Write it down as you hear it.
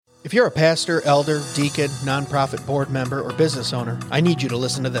If you're a pastor, elder, deacon, nonprofit board member, or business owner, I need you to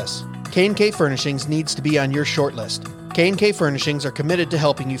listen to this. K&K Furnishings needs to be on your short list. K&K Furnishings are committed to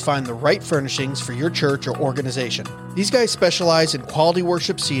helping you find the right furnishings for your church or organization. These guys specialize in quality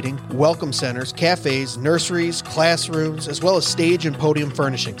worship seating, welcome centers, cafes, nurseries, classrooms, as well as stage and podium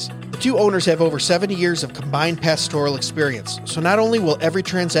furnishings. The two owners have over 70 years of combined pastoral experience, so not only will every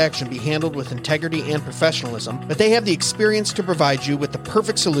transaction be handled with integrity and professionalism, but they have the experience to provide you with the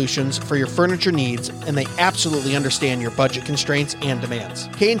perfect solutions for your furniture needs, and they absolutely understand your budget constraints and demands.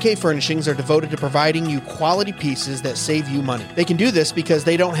 K&K Furnishings are devoted to providing you quality pieces that save you money. They can do this because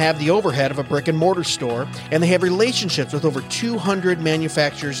they don't have the overhead of a brick and mortar store, and they have relationships with over 200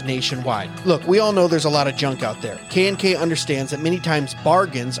 manufacturers nationwide. Look, we all know there's a lot of junk out there. K&K understands that many times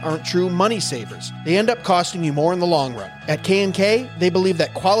bargains aren't true money savers. They end up costing you more in the long run. At K&K, they believe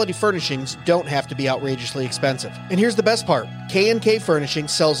that quality furnishings don't have to be outrageously expensive. And here's the best part. K&K Furnishing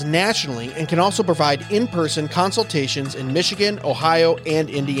sells nationally and can also provide in-person consultations in Michigan, Ohio, and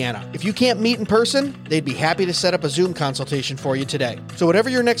Indiana. If you can't meet in person, they'd be happy to set up a Zoom consultation for you today. So whatever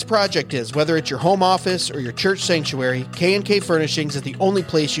your next project is, whether it's your home office or your church sanctuary, K&K Furnishings is the only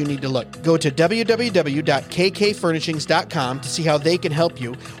place you need to look. Go to www.kkfurnishings.com to see how they can help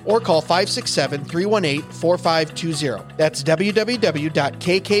you, or call 567-318-4520. That's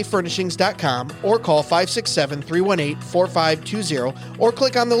www.kkfurnishings.com, or call 567-318-4520, or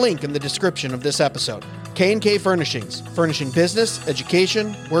click on the link in the description of this episode. K&K Furnishings, furnishing business,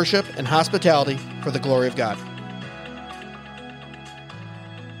 education, worship, and hospitality for the glory of God.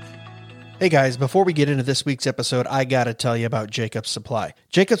 Hey guys, before we get into this week's episode, I gotta tell you about Jacobs Supply.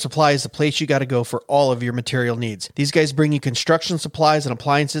 Jacobs Supply is the place you gotta go for all of your material needs. These guys bring you construction supplies and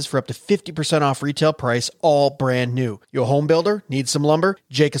appliances for up to 50% off retail price, all brand new. You a home builder? Need some lumber?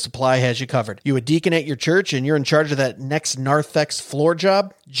 Jacobs Supply has you covered. You a deacon at your church and you're in charge of that next Narthex floor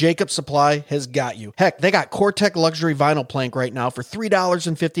job? Jacobs Supply has got you. Heck, they got Cortec luxury vinyl plank right now for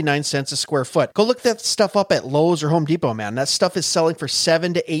 $3.59 a square foot. Go look that stuff up at Lowe's or Home Depot, man. That stuff is selling for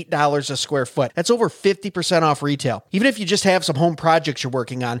 $7 to $8 a square foot. That's over 50% off retail. Even if you just have some home projects you're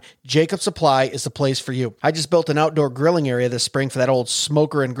working on, Jacobs Supply is the place for you. I just built an outdoor grilling area this spring for that old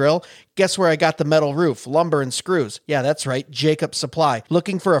smoker and grill. Guess where I got the metal roof, lumber, and screws? Yeah, that's right, Jacobs Supply.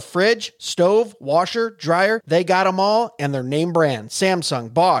 Looking for a fridge, stove, washer, dryer? They got them all, and they're name brand.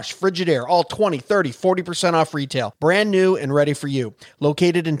 Samsung, Bosch, Frigidaire, all 20, 30, 40% off retail. Brand new and ready for you.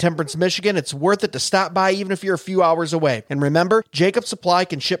 Located in Temperance, Michigan, it's worth it to stop by even if you're a few hours away. And remember, Jacobs Supply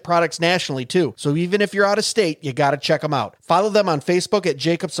can ship products nationally too, so even if you're out of state, you gotta check them out. Follow them on Facebook at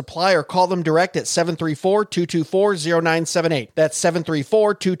Jacobs Supply or call them direct at 734-224-0978. That's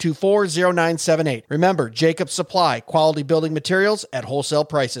 734-224-0978. Remember, Jacobs Supply, quality building materials at wholesale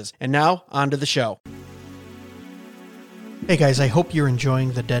prices. And now, on to the show. Hey guys, I hope you're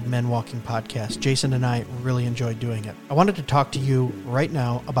enjoying the Dead Men Walking podcast. Jason and I really enjoyed doing it. I wanted to talk to you right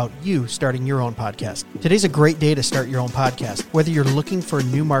now about you starting your own podcast. Today's a great day to start your own podcast. Whether you're looking for a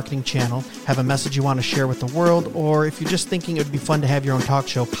new marketing channel, have a message you want to share with the world, or if you're just thinking it would be fun to have your own talk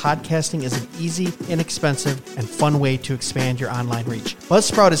show, podcasting is an easy, inexpensive, and fun way to expand your online reach.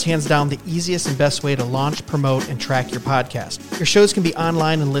 Buzzsprout is hands down the easiest and best way to launch, promote, and track your podcast. Your shows can be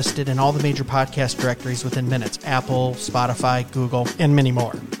online and listed in all the major podcast directories within minutes: Apple, Spotify, Google, and many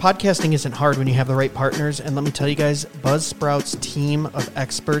more. Podcasting isn't hard when you have the right partners, and let me tell you guys, Buzzsprout's team of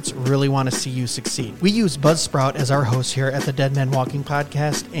experts really want to see you succeed. We use Buzzsprout as our host here at the Dead Men Walking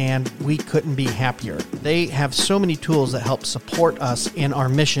podcast, and we couldn't be happier. They have so many tools that help support us in our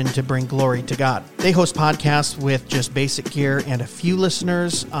mission to bring glory to God. They host podcasts with just basic gear and a few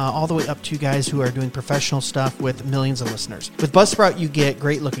listeners, all the way up to guys who are doing professional stuff with millions of listeners. With Buzzsprout, you get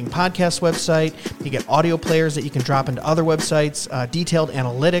great-looking podcast website, you get audio players that you can drop into other websites, detailed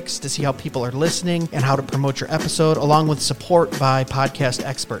analytics to see how people are listening and how to promote your episode, along with support by podcast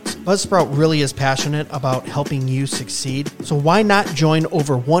experts. Buzzsprout really is passionate about helping you succeed, so why not join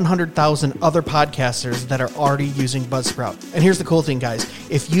over 100,000 other podcasters that are already using Buzzsprout? And here's the cool thing, guys.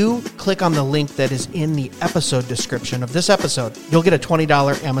 If you click on the link that is in the episode description of this episode, you'll get a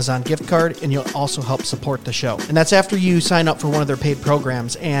 $20 Amazon gift card, and you'll also help support the show. And that's after you sign up for one of their paid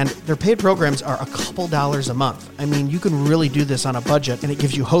programs, and their paid programs are a couple dollars a month. I mean, you can really do this on a budget, and it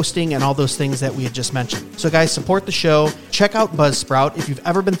gives you hosting and all those things that we had just mentioned. So guys, support the show. Check out Buzzsprout. If you've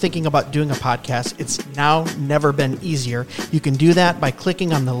ever been thinking about doing a podcast, it's now never been easier. You can do that by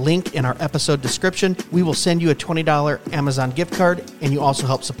clicking on the link in our episode description. We will send you a $20 Amazon gift card, and you also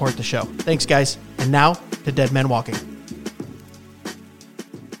help support the show. Thanks, guys. And now to Dead Men Walking.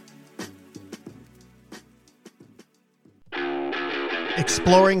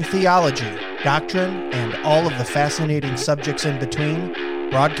 Exploring theology, doctrine, and all of the fascinating subjects in between,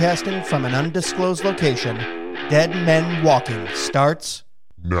 Broadcasting from an undisclosed location, Dead Men Walking starts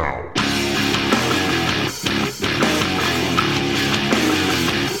now.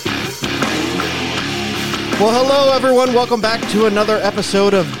 Well, hello, everyone. Welcome back to another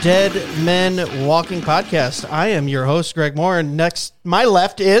episode of Dead Men Walking Podcast. I am your host, Greg Moore, and next, my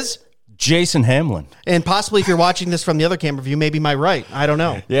left is Jason Hamlin. And possibly if you're watching this from the other camera view, maybe my right. I don't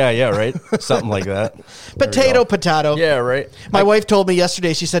know. Yeah, right? Something like that. Potato. Yeah, right. My wife told me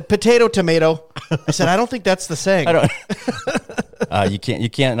yesterday, she said, potato, tomato. I said, I don't think that's the saying. I don't. You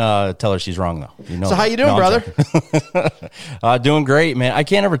can't tell her she's wrong, though. You know. So how you doing, brother? Doing great, man. I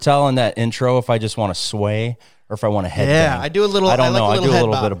can't ever tell in that intro if I just want to sway or if I want to head down. I do a little. I don't know. I do a little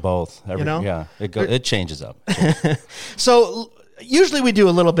bob. Bit of both. Yeah, it changes up. So usually we do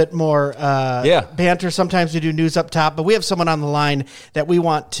a little bit more banter. Sometimes we do news up top, but we have someone on the line that we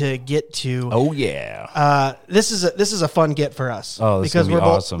want to get to. Oh yeah. This is a fun get for us. Oh, because we're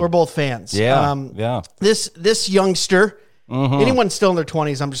awesome. we're both fans. Yeah. This youngster. Mm-hmm. Anyone still in their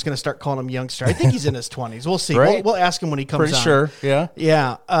 20s, I'm just going to start calling him youngster. I think he's in his 20s. We'll see. Right? We'll ask him when he comes Pretty on. sure, yeah.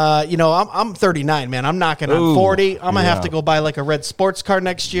 Yeah. I'm 39, man. I'm knocking on 40. I'm going to have to go buy like a red sports car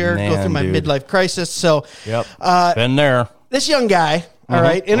next year, go through my midlife crisis. So, been there. This young guy, all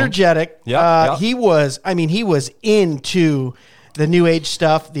right, energetic. He was into the new age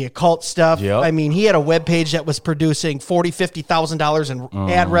stuff, the occult stuff. Yep. I mean, he had a webpage that was producing $40,000, $50,000 in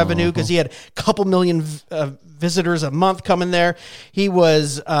ad revenue because he had a couple million visitors a month coming there. He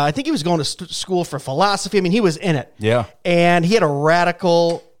was, I think he was going to school for philosophy. I mean, he was in it. Yeah. And he had a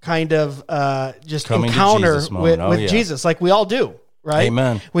radical kind of just Coming encounter Jesus moment. with Jesus, like we all do, right?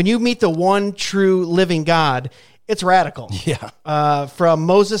 Amen. When you meet the one true living God, it's radical. Yeah. From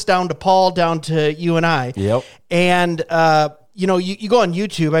Moses down to Paul, down to you and I. Yep. And, you go on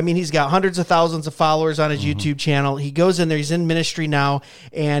YouTube. I mean, he's got hundreds of thousands of followers on his YouTube channel. He goes in there. He's in ministry now,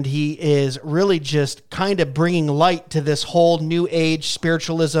 and he is really just kind of bringing light to this whole new age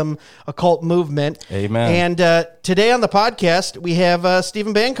spiritualism, occult movement. Amen. And today on the podcast, we have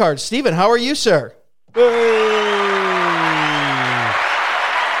Stephen Bancard. Stephen, how are you, sir? Uh-oh,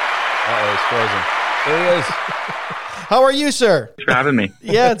 he's frozen. There he is. How are you, sir? Thanks for having me.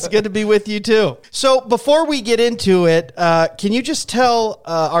 Yeah, it's good to be with you, too. So before we get into it, can you just tell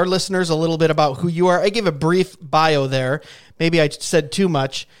our listeners a little bit about who you are? I gave a brief bio there. Maybe I said too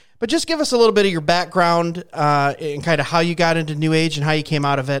much. But just give us a little bit of your background and kind of how you got into New Age and how you came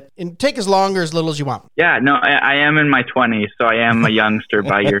out of it. And take as long or as little as you want. Yeah, no, I am in my 20s, so I am a youngster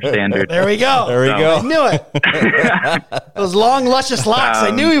by your standards. There we go. go. I knew it. Those long, luscious locks. I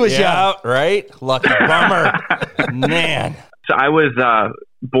knew he was young. Right? Lucky bummer. Man. So I was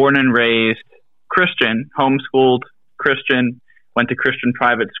born and raised Christian, homeschooled Christian, went to Christian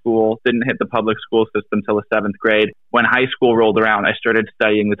private school, didn't hit the public school system until the 7th grade. When high school rolled around, I started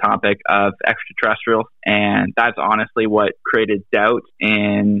studying the topic of extraterrestrials, and that's honestly what created doubt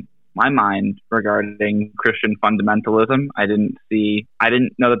in my mind regarding Christian fundamentalism. I didn't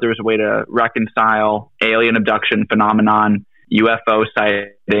know that there was a way to reconcile alien abduction phenomenon, UFO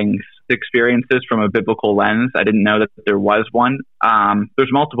sightings, experiences from a biblical lens. I didn't know that there was one. There's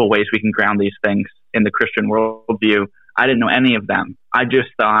multiple ways we can ground these things in the Christian worldview. I didn't know any of them. I just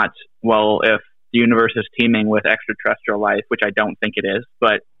thought, well, if the universe is teeming with extraterrestrial life, which I don't think it is,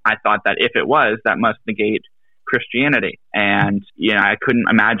 but I thought that if it was, that must negate Christianity. And, I couldn't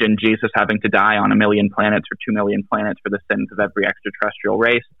imagine Jesus having to die on 1 million planets or 2 million planets for the sins of every extraterrestrial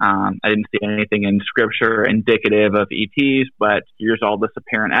race. I didn't see anything in scripture indicative of ETs, but here's all this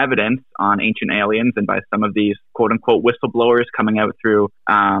apparent evidence on ancient aliens and by some of these quote unquote whistleblowers coming out through,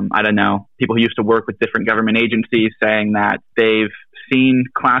 people who used to work with different government agencies saying that they've seen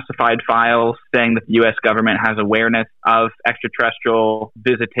classified files saying that the U.S. government has awareness of extraterrestrial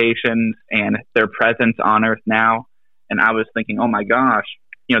visitations and their presence on Earth now. And I was thinking, oh my gosh,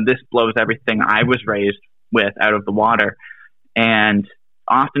 this blows everything I was raised with out of the water. And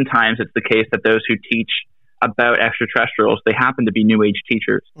oftentimes it's the case that those who teach about extraterrestrials, they happen to be New Age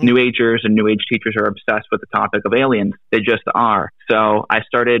teachers. New Agers and New Age teachers are obsessed with the topic of aliens. They just are. So I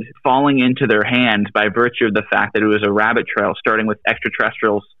started falling into their hands by virtue of the fact that it was a rabbit trail, starting with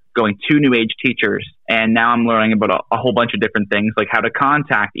extraterrestrials, going to New Age teachers. And now I'm learning about a whole bunch of different things, like how to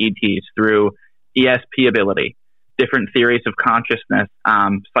contact ETs through ESP ability, different theories of consciousness,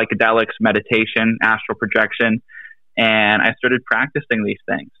 psychedelics, meditation, astral projection. And I started practicing these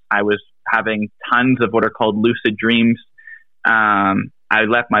things. I was having tons of what are called lucid dreams. I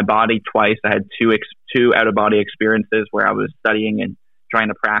left my body twice. I had two out-of-body experiences where I was studying and trying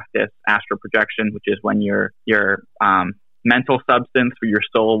to practice astral projection, which is when your mental substance, or your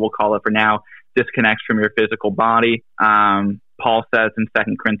soul, we'll call it for now, disconnects from your physical body. Paul says in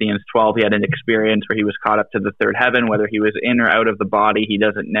 2 Corinthians 12, he had an experience where he was caught up to the third heaven. Whether he was in or out of the body, he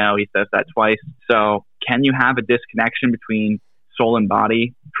doesn't know. He says that twice. So can you have a disconnection between soul and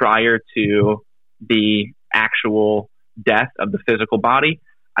body prior to the actual death of the physical body?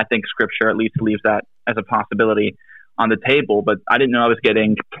 I think Scripture at least leaves that as a possibility on the table, but I didn't know I was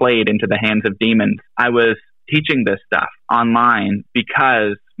getting played into the hands of demons. I was teaching this stuff online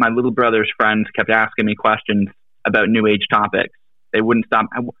because my little brother's friends kept asking me questions about New Age topics. They wouldn't stop.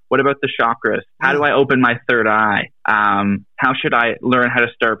 What about the chakras? How do I open my third eye? How should I learn how to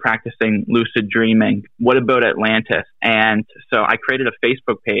start practicing lucid dreaming? What about Atlantis? And so I created a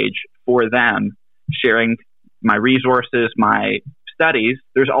Facebook page for them, sharing my resources, my studies.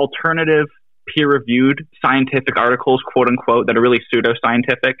 There's alternative peer-reviewed scientific articles, quote unquote, that are really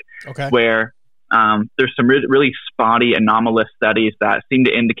pseudoscientific, where there's some really spotty, anomalous studies that seem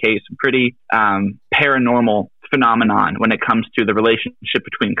to indicate some pretty paranormal phenomenon when it comes to the relationship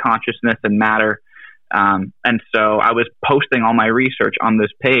between consciousness and matter. And so I was posting all my research on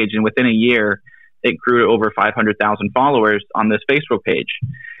this page, and within a year, it grew to over 500,000 followers on this Facebook page.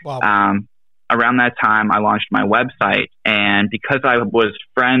 Wow. Around that time, I launched my website, and because I was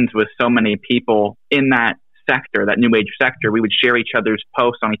friends with so many people in that sector, that New Age sector, we would share each other's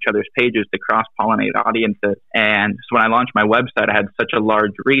posts on each other's pages to cross-pollinate audiences. And so when I launched my website, I had such a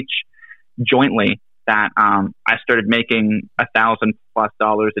large reach jointly that I started making $1,000+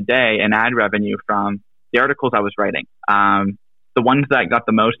 a day in ad revenue from the articles I was writing. The ones that got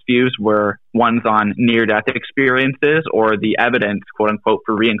the most views were ones on near-death experiences or the evidence, quote unquote,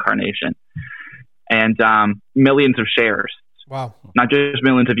 for reincarnation. And millions of shares. Wow. Not just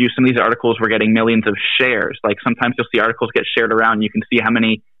millions of views. Some of these articles were getting millions of shares. Like sometimes you'll see articles get shared around. You can see how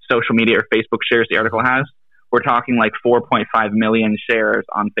many social media or Facebook shares the article has. We're talking like 4.5 million shares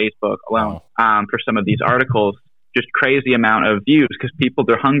on Facebook alone for some of these articles. Just crazy amount of views because people,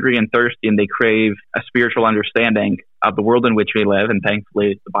 they're hungry and thirsty and they crave a spiritual understanding of the world in which we live. And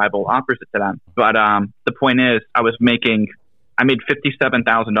thankfully, the Bible offers it to them. But the point is, I made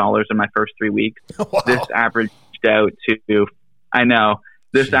 $57,000 in my first 3 weeks. Wow. This averaged out to,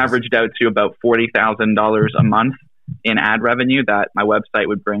 averaged out to about $40,000 a month in ad revenue that my website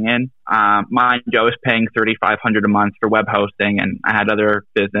would bring in. Mind you, I was paying $3,500 a month for web hosting, and I had other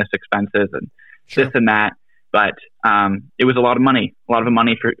business expenses and this and that. But it was a lot of money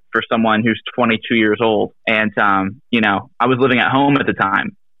for someone who's 22 years old. And, I was living at home at the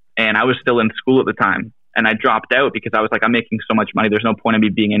time, and I was still in school at the time. And I dropped out because I was like, I'm making so much money. There's no point in me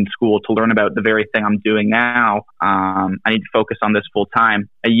being in school to learn about the very thing I'm doing now. I need to focus on this full time.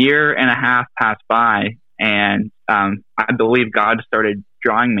 A year and a half passed by, and I believe God started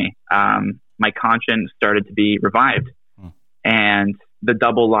drawing me. My conscience started to be revived. And the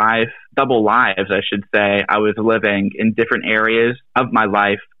double lives, I should say, I was living in different areas of my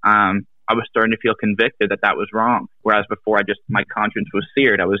life. I was starting to feel convicted that was wrong. Whereas before, my conscience was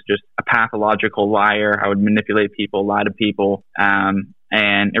seared. I was just a pathological liar. I would manipulate people, lie to people. And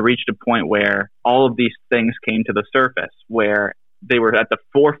it reached a point where all of these things came to the surface, where they were at the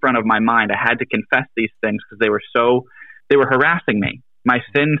forefront of my mind. I had to confess these things because they were harassing me. My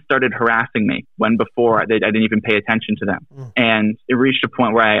sins started harassing me when before I didn't even pay attention to them. And it reached a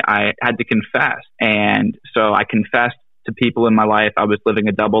point where I had to confess. And so I confessed to people in my life. I was living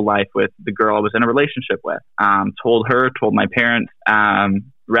a double life with the girl I was in a relationship with. Told my parents,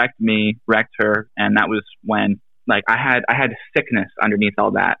 wrecked her. And that was when I had sickness underneath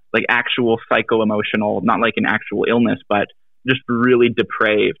all that, like actual psycho-emotional, not like an actual illness, but just really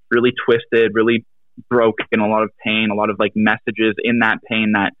depraved, really twisted, really broken, a lot of pain, a lot of messages in that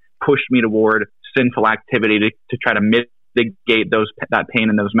pain that pushed me toward sinful activity to try to mitigate that pain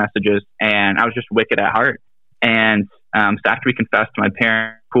and those messages. And I was just wicked at heart. And so after we confessed to my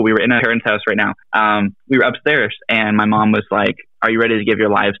parents, we were in a parents' house right now. We were upstairs, and my mom was like, "Are you ready to give your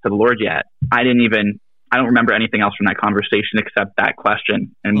lives to the Lord yet?" I don't remember anything else from that conversation except that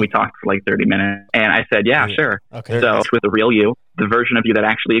question. And we talked for 30 minutes. And I said, yeah, sure. Okay. So it's with the real you, the version of you that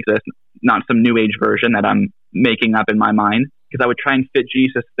actually exists, not some New Age version that I'm making up in my mind. Because I would try and fit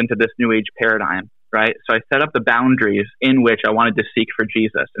Jesus into this New Age paradigm, right? So I set up the boundaries in which I wanted to seek for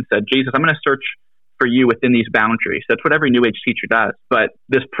Jesus and said, Jesus, I'm going to search for you within these boundaries. That's what every New Age teacher does. But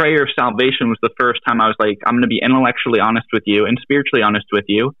this prayer of salvation was the first time I was like, I'm going to be intellectually honest with you and spiritually honest with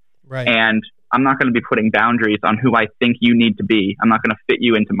you. Right. And I'm not going to be putting boundaries on who I think you need to be. I'm not going to fit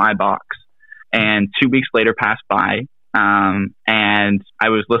you into my box. And 2 weeks later passed by, and I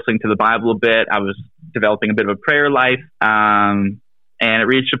was listening to the Bible a bit. I was developing a bit of a prayer life, and it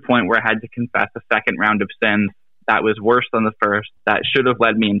reached a point where I had to confess a second round of sins that was worse than the first, that should have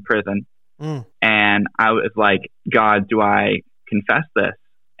led me in prison. And I was like, God, do I confess this.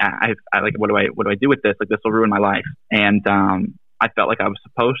 I like, what do I do with this? Like, this will ruin my life. And I felt like I was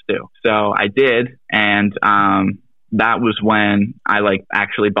supposed to. So I did. And that was when I like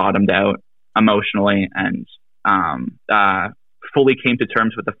actually bottomed out emotionally and fully came to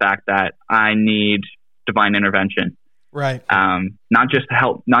terms with the fact that I need divine intervention. Right. Not just to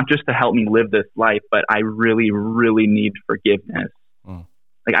help me live this life, but I really, really need forgiveness.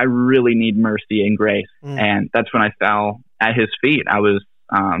 Like, I really need mercy and grace. And that's when I fell at his feet. I was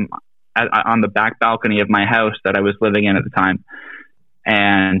on the back balcony of my house that I was living in at the time.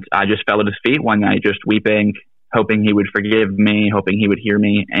 And I just fell at his feet one night, just weeping, hoping he would forgive me, hoping he would hear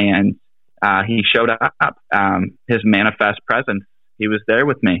me. And he showed up, his manifest presence. He was there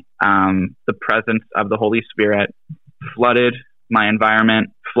with me. The presence of the Holy Spirit flooded my environment,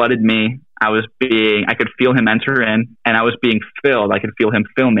 flooded me. I could feel him enter in, and I was being filled. I could feel him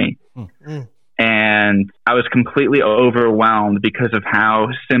fill me. And I was completely overwhelmed because of how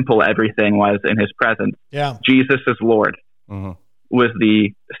simple everything was in his presence. Yeah. Jesus is Lord was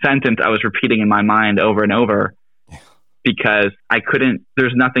the sentence I was repeating in my mind over and over, because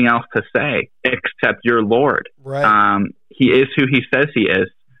there's nothing else to say except you're Lord. Right. He is who he says he is.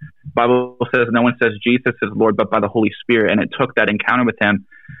 Bible says no one says Jesus is Lord but by the Holy Spirit. And it took that encounter with him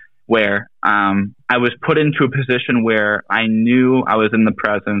where I was put into a position where I knew I was in the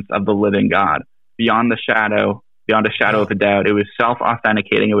presence of the living God, beyond a shadow of a doubt. It was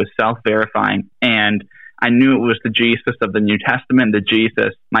self-authenticating. It was self-verifying. And I knew it was the Jesus of the New Testament, the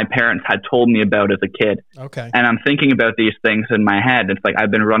Jesus my parents had told me about as a kid. Okay. And I'm thinking about these things in my head. It's like, I've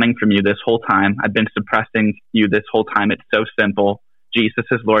been running from you this whole time. I've been suppressing you this whole time. It's so simple. Jesus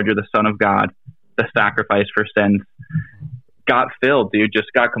is Lord. You're the Son of God, the sacrifice for sins. Got filled, dude.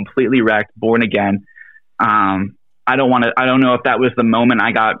 Just got completely wrecked, born again. I don't know if that was the moment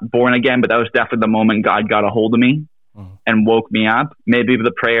I got born again, but that was definitely the moment God got a hold of me and woke me up. Maybe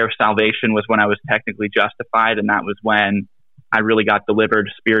the prayer of salvation was when I was technically justified, and that was when I really got delivered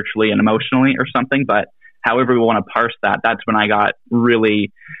spiritually and emotionally or something. But however we want to parse that, that's when I got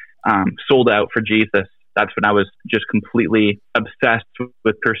really sold out for Jesus. That's when I was just completely obsessed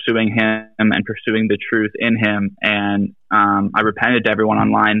with pursuing him and pursuing the truth in him. And I repented to everyone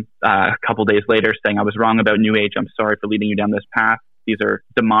online a couple days later, saying I was wrong about New Age. I'm sorry for leading you down this path. These are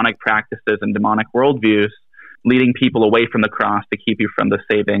demonic practices and demonic worldviews leading people away from the cross to keep you from the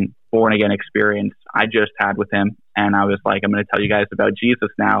saving born again experience I just had with him. And I was like, I'm going to tell you guys about Jesus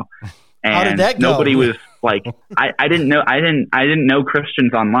now. And how did that go? Nobody was like, I didn't know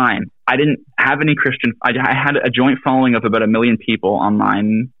Christians online. I didn't have any Christians. I had a joint following of about 1 million people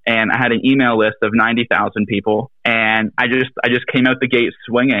online, and I had an email list of 90,000 people. And I just came out the gate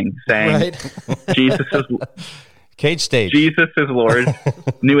swinging, saying, Jesus is cage stage. Jesus is Lord.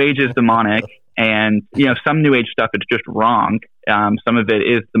 New Age is demonic. And, some New Age stuff is just wrong. Some of it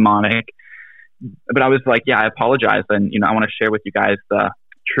is demonic. But I was like, yeah, I apologize. And, I want to share with you guys the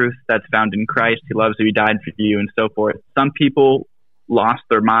truth that's found in Christ. He loves you. He died for you, and so forth. Some people lost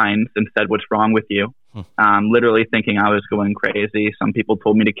their minds and said, what's wrong with you? Literally thinking I was going crazy. Some people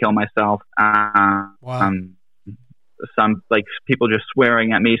told me to kill myself. Wow. Some people just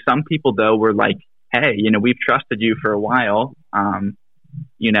swearing at me. Some people though were like, hey, we've trusted you for a while.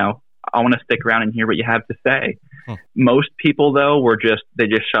 I want to stick around and hear what you have to say. Most people though they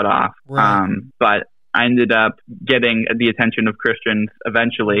just shut off. Right. But I ended up getting the attention of Christians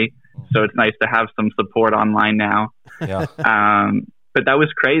eventually. So it's nice to have some support online now. Yeah. But that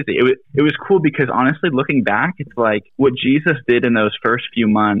was crazy. It was cool because honestly, looking back, it's like what Jesus did in those first few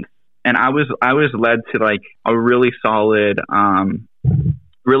months. And I was led to like a really solid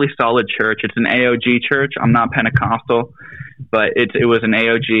church. It's an AOG church. I'm not Pentecostal, but it was an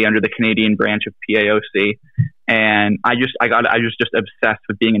AOG under the Canadian branch of PAOC. And I was just obsessed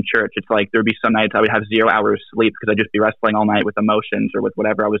with being in church. It's like there'd be some nights I would have 0 hours sleep because I'd just be wrestling all night with emotions or with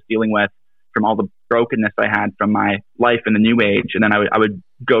whatever I was dealing with from all the brokenness I had from my life in the New Age. And then I would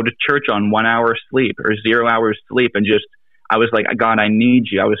go to church on 1 hour sleep or 0 hours sleep. And I was like, God, I need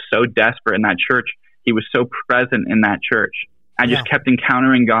you. I was so desperate in that church. He was so present in that church. I just kept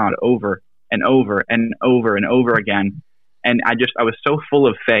encountering God over and over and over and over again. And I was so full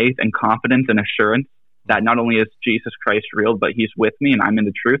of faith and confidence and assurance that not only is Jesus Christ real, but he's with me and I'm in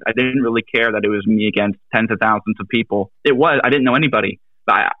the truth. I didn't really care that it was me against tens of thousands of people. I didn't know anybody,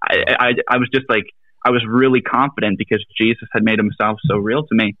 but I was just like, I was really confident because Jesus had made himself so real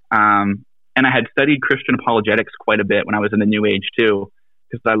to me. And I had studied Christian apologetics quite a bit when I was in the New Age too,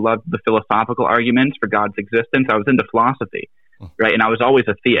 because I loved the philosophical arguments for God's existence. I was into philosophy, right? And I was always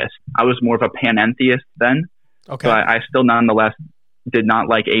a theist. I was more of a panentheist then. Okay. But I still nonetheless did not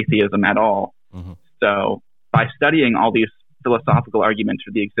like atheism at all. Mm-hmm. So by studying all these philosophical arguments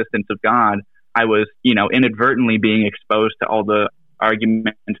for the existence of God, I was, inadvertently being exposed to all the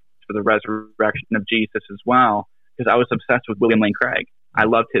arguments for the resurrection of Jesus as well, because I was obsessed with William Lane Craig. I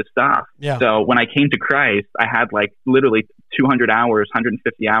loved his stuff. Yeah. So when I came to Christ, I had literally 200 hours,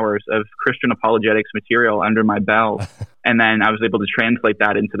 150 hours of Christian apologetics material under my belt. And then I was able to translate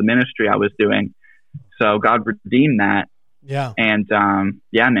that into the ministry I was doing. So God redeemed that. Yeah. And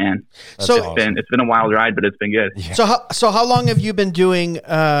man. That's so awesome. It's been a wild ride, but it's been good. Yeah. So how long have you been doing?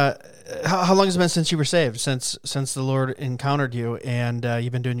 How long has it been since you were saved? Since the Lord encountered you, and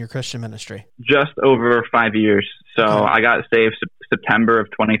you've been doing your Christian ministry? Just over 5 years. So Okay. I got saved September of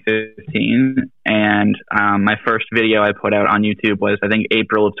 2015, and my first video I put out on YouTube was, I think,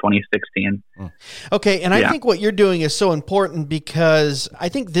 April of 2016. Okay, and I Yeah. think what you're doing is so important, because I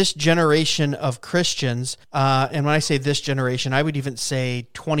think this generation of Christians, and when I say this generation, I would even say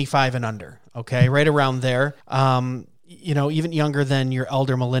 25 and under, okay, right around there, even younger than your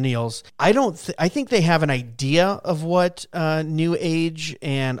elder millennials. I think they have an idea of what New Age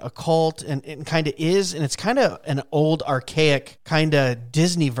and occult and kind of is, and it's kind of an old, archaic kind of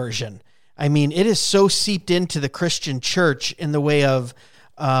Disney version. I mean, it is so seeped into the Christian church in the way of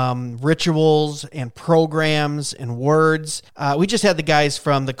rituals and programs and words. We just had the guys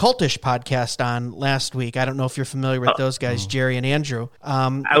from the Cultish podcast on last week. I don't know if you're familiar with those guys, Jerry and Andrew.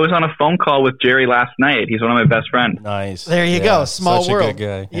 I was on a phone call with Jerry last night. He's one of my best friends. Nice. There you go. Small such world. A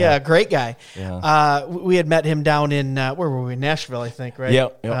good guy. Yeah, great guy. Yeah. We had met him down in, where were we? Nashville, I think, right?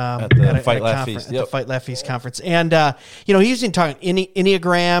 Yep. At the Fight Laugh conference, Feast. At the Fight Laugh Feast conference. And, he's been talking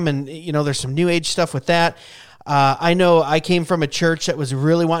Enneagram, and, there's some New Age stuff with that. I know I came from a church that was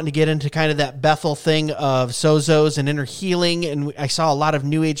really wanting to get into kind of that Bethel thing of sozos and inner healing, and I saw a lot of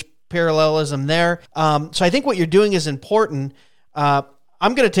New Age parallelism there. So I think what you're doing is important.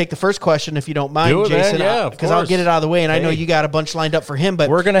 I'm going to take the first question, if you don't mind, Do it, Jason, man. Yeah, of because I'll course. get it out of the way, and I know Hey. you got a bunch lined up for him.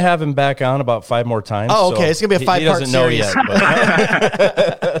 But We're going to have him back on about 5 more times. Oh, okay. so It's gonna be a 5-part He doesn't know series. yet.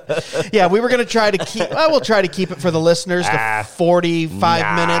 But yeah, we were going to try to keep. We'll try to keep it for the listeners to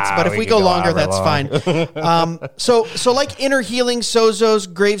 45 minutes. But if we we go could go longer, however that's long. fine. So like inner healing,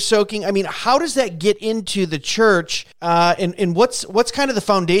 sozos, grave soaking. I mean, how does that get into the church? And what's kind of the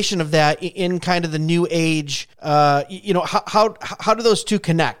foundation of that in kind of the New Age? How do those two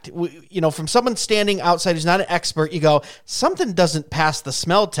connect? From someone standing outside who's not an expert, you go, something doesn't pass the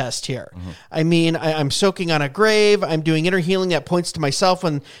smell test here. Mm-hmm. I mean, I'm soaking on a grave. I'm doing inner healing that points to myself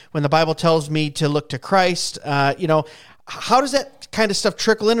when the Bible tells me to look to Christ. How does that kind of stuff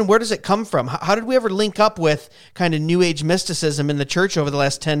trickle in, and where does it come from? How did we ever link up with kind of New Age mysticism in the church over the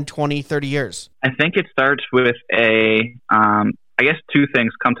last 10, 20, 30 years? I think it starts with I guess two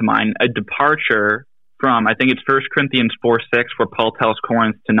things come to mind. A departure from, I think it's 1 Corinthians 4:6, where Paul tells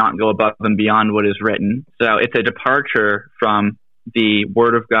Corinth to not go above and beyond what is written. So it's a departure from the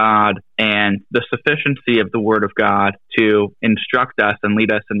Word of God and the sufficiency of the Word of God to instruct us and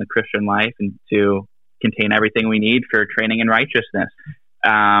lead us in the Christian life, and to contain everything we need for training in righteousness,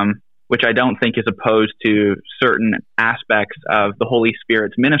 which I don't think is opposed to certain aspects of the Holy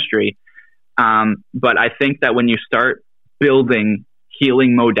Spirit's ministry. But I think that when you start building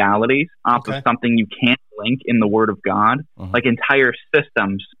healing modalities off of something you can't link in the Word of God, like entire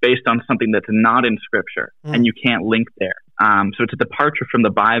systems based on something that's not in Scripture, and you can't link there. So it's a departure from the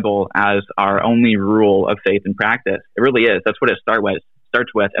Bible as our only rule of faith and practice. It really is. That's what it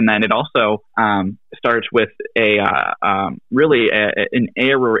starts with. And then it also starts with an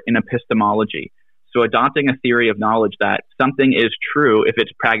error in epistemology. So adopting a theory of knowledge that something is true if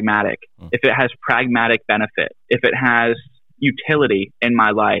it's pragmatic, if it has pragmatic benefit, if it has utility in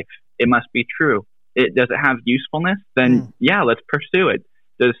my life, it must be true. Does it have usefulness? Then yeah, let's pursue it.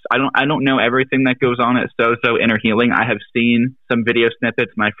 I don't know everything that goes on at Sozo Inner Healing. I have seen some video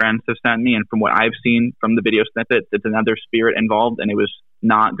snippets my friends have sent me, and from what I've seen from the video snippets, it's another spirit involved, and it was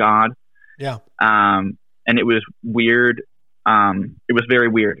not God. Yeah. And it was weird. It was very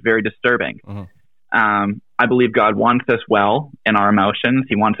weird, very disturbing. I believe God wants us well in our emotions.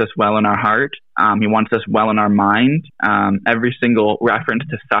 He wants us well in our heart. He wants us well in our mind. Every single reference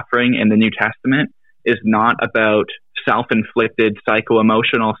to suffering in the New Testament is not about self-inflicted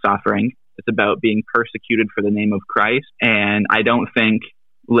psycho-emotional suffering. It's about being persecuted for the name of Christ. And I don't think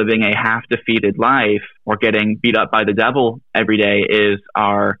living a half-defeated life or getting beat up by the devil every day is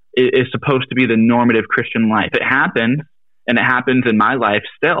supposed to be the normative Christian life. It happens, and it happens in my life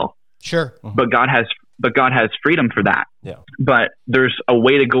still. Sure. But God has freedom for that. Yeah. But there's a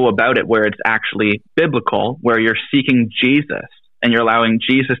way to go about it where it's actually biblical, where you're seeking Jesus and you're allowing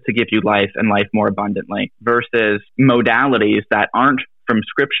Jesus to give you life and life more abundantly, versus modalities that aren't from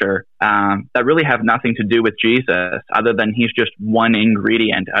Scripture that really have nothing to do with Jesus, other than he's just one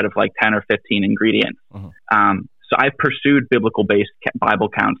ingredient out of like 10 or 15 ingredients. So I've pursued biblical-based Bible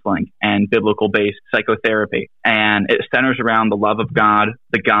counseling and biblical-based psychotherapy, and it centers around the love of God,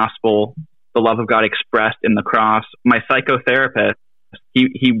 the gospel, the love of God expressed in the cross. My psychotherapist,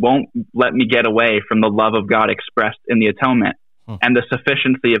 he won't let me get away from the love of God expressed in the atonement and the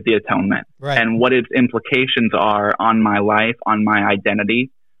sufficiency of the atonement, and what its implications are on my life, on my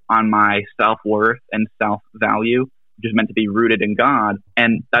identity, on my self-worth and self-value, which is meant to be rooted in God.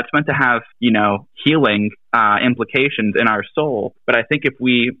 And that's meant to have, healing implications in our soul. But I think if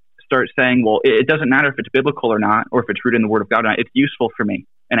we start saying, well, it doesn't matter if it's biblical or not, or if it's rooted in the Word of God or not, it's useful for me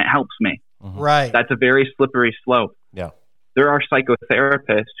and it helps me. Right. That's a very slippery slope. Yeah. There are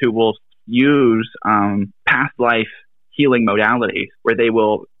psychotherapists who will use past life healing modalities where they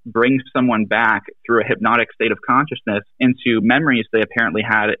will bring someone back through a hypnotic state of consciousness into memories they apparently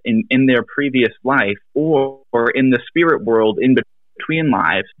had in their previous life or in the spirit world in between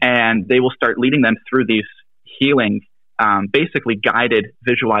lives. And they will start leading them through these healing, basically guided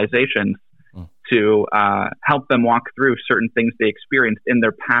visualizations to help them walk through certain things they experienced in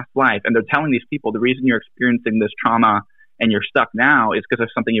their past life. And they're telling these people, the reason you're experiencing this trauma and you're stuck now is because of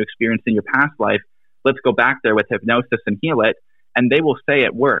something you experienced in your past life. Let's go back there with hypnosis and heal it. And they will say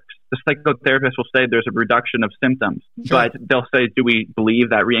it works. The psychotherapist will say there's a reduction of symptoms, but they'll say, do we believe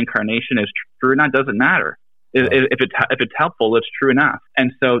that reincarnation is true or not? Doesn't matter. If it's helpful, it's true enough.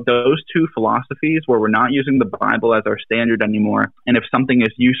 And so those two philosophies where we're not using the Bible as our standard anymore, and if something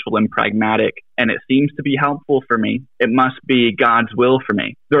is useful and pragmatic and it seems to be helpful for me, it must be God's will for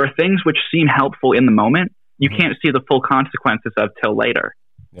me. There are things which seem helpful in the moment, you can't see the full consequences of till later,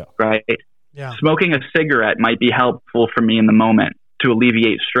 right? Yeah. Smoking a cigarette might be helpful for me in the moment to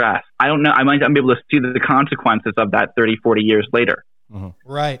alleviate stress. I don't know. I might not be able to see the consequences of that 30, 40 years later.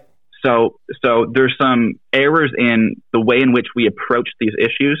 Right. So there's some errors in the way in which we approach these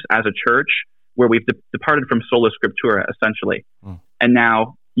issues as a church, where we've departed from sola scriptura, essentially. And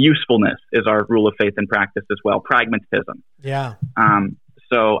now usefulness is our rule of faith and practice as well, pragmatism. Yeah.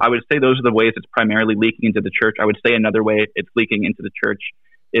 So I would say those are the ways it's primarily leaking into the church. I would say another way it's leaking into the church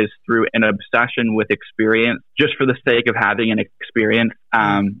is through an obsession with experience, just for the sake of having an experience.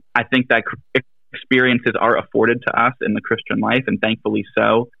 I think that experiences are afforded to us in the Christian life, and thankfully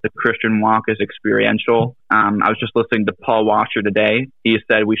so. The Christian walk is experiential. I was just listening to Paul Washer today. He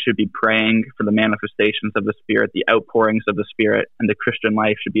said we should be praying for the manifestations of the Spirit, the outpourings of the Spirit, and the Christian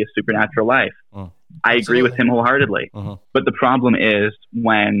life should be a supernatural life. I agree with him wholeheartedly. But the problem is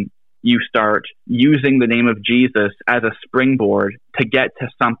when you start using the name of Jesus as a springboard to get to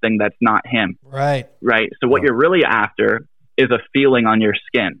something that's not him. Right. So what you're really after is a feeling on your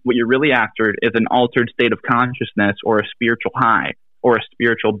skin. What you're really after is an altered state of consciousness or a spiritual high or a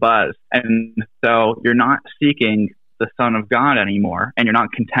spiritual buzz. And so you're not seeking the Son of God anymore, and you're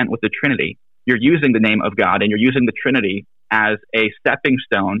not content with the Trinity. You're using the name of God and you're using the Trinity as a stepping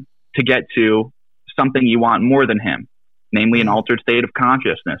stone to get to something you want more than him, namely an altered state of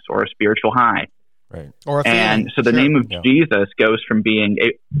consciousness or a spiritual high. Right. Or a feeling. And so the name of Jesus goes from being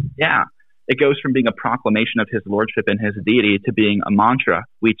it goes from being a proclamation of his lordship and his deity to being a mantra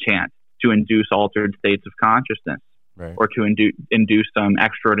we chant to induce altered states of consciousness, or to induce some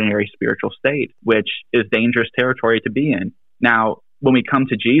extraordinary spiritual state, which is dangerous territory to be in. Now, when we come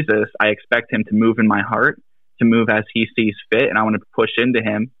to Jesus, I expect him to move in my heart, to move as he sees fit, and I want to push into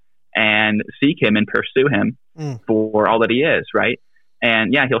him and seek him and pursue him for all that he is, right?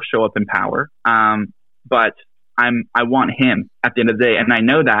 And he'll show up in power. But I want him at the end of the day. And I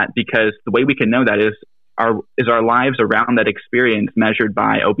know that because the way we can know that is our lives around that experience measured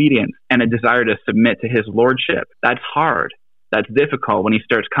by obedience and a desire to submit to his lordship. That's hard. That's difficult when he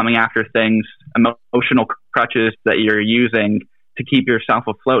starts coming after things, emotional crutches that you're using to keep yourself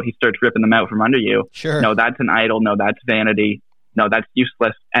afloat. He starts ripping them out from under you. Sure. No, that's an idol. No, that's vanity. No, that's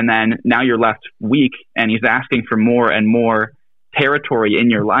useless. And then now you're left weak, and he's asking for more and more territory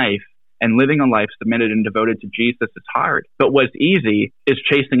in your life. And living a life submitted and devoted to Jesus is hard. But what's easy is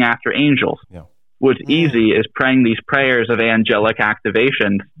chasing after angels. What's easy is praying these prayers of angelic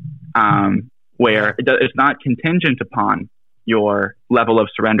activation, where it's not contingent upon your level of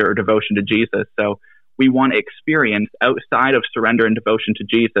surrender or devotion to Jesus. So we want experience outside of surrender and devotion to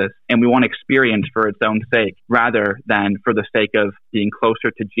Jesus, and we want experience for its own sake, rather than for the sake of being closer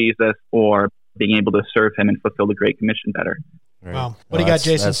to Jesus or being able to serve him and fulfill the Great Commission better. Right. Wow. What do you got,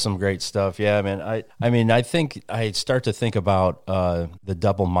 Jason? That's some great stuff. Yeah, man. I think I start to think about the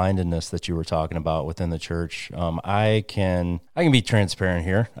double-mindedness that you were talking about within the church. I can be transparent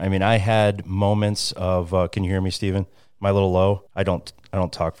here. I mean, I had moments of, can you hear me, Stephen? my little low? I don't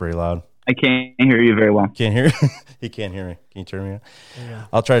talk very loud. I can't hear you very well. Can't hear? He can't hear me. Can you turn me on? Yeah.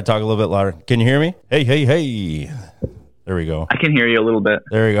 I'll try to talk a little bit louder. Can you hear me? Hey. There we go. I can hear you a little bit.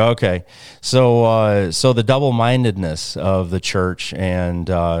 There we go. Okay. So the double-mindedness of the church, and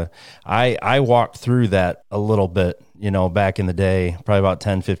I walked through that a little bit, back in the day, probably about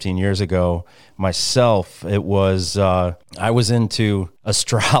 10, 15 years ago. Myself, it was, I was into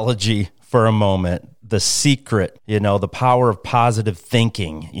astrology for a moment. The Secret, the power of positive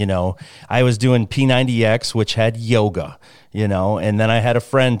thinking. I was doing P90X, which had yoga, and then I had a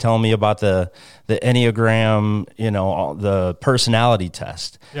friend tell me about the Enneagram, the personality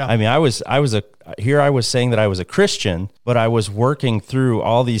test. Yeah. I mean, I was saying that I was a Christian, but I was working through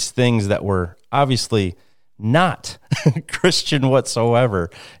all these things that were obviously not Christian whatsoever.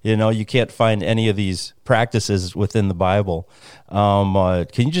 You can't find any of these practices within the Bible.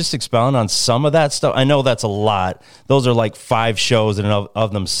 Can you just expound on some of that stuff? I know that's a lot. Those are like 5 shows in and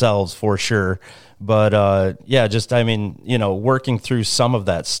of themselves for sure. But working through some of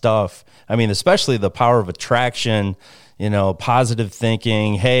that stuff. I mean, especially the power of attraction, positive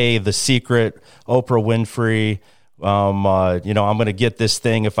thinking. Hey, The Secret, Oprah Winfrey. I'm going to get this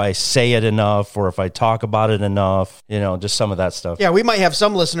thing if I say it enough or if I talk about it enough, just some of that stuff. Yeah, we might have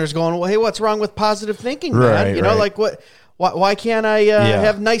some listeners going, well, hey, what's wrong with positive thinking, man? Right. Like why can't I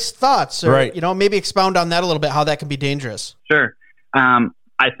have nice thoughts? Or, maybe expound on that a little bit, how that can be dangerous. Sure.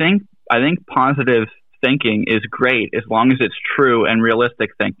 I think positive thinking is great as long as it's true and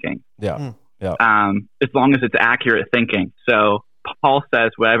realistic thinking. Yeah. Yeah. As long as it's accurate thinking. So Paul says,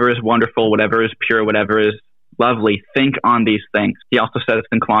 whatever is wonderful, whatever is pure, whatever is lovely, think on these things. He also says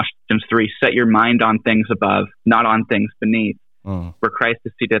in Colossians 3, set your mind on things above, not on things beneath, where Christ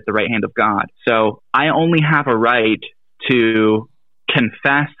is seated at the right hand of God. So I only have a right to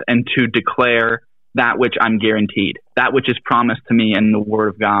confess and to declare that which I'm guaranteed, that which is promised to me in the Word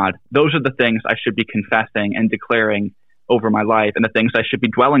of God. Those are the things I should be confessing and declaring over my life, and the things I should be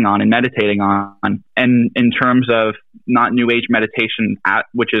dwelling on and meditating on. And in terms of not New Age meditation,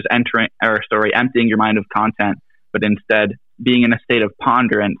 which is emptying your mind of content, but instead being in a state of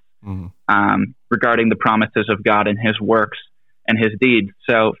ponderance regarding the promises of God and His works and His deeds.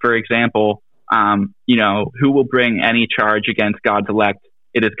 So, for example, who will bring any charge against God's elect?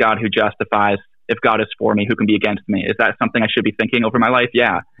 It is God who justifies. If God is for me, who can be against me? Is that something I should be thinking over my life?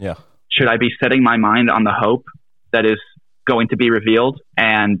 Yeah. Should I be setting my mind on the hope that is going to be revealed,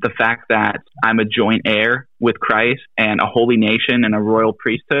 and the fact that I'm a joint heir with Christ and a holy nation and a royal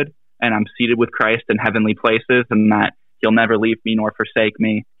priesthood, and I'm seated with Christ in heavenly places, and that He'll never leave me nor forsake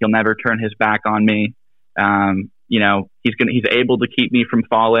me. He'll never turn His back on me. He's able to keep me from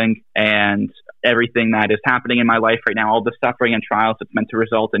falling, and everything that is happening in my life right now, all the suffering and trials, it's meant to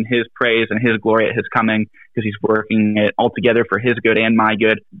result in His praise and His glory at His coming, because He's working it all together for His good and my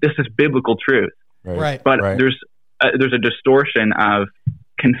good. This is biblical truth. Right. But there's a distortion of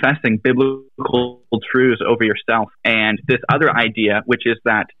confessing biblical truths over yourself, and this other idea, which is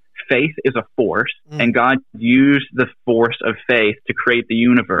that faith is a force, and God used the force of faith to create the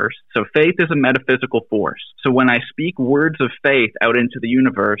universe. So faith is a metaphysical force. So when I speak words of faith out into the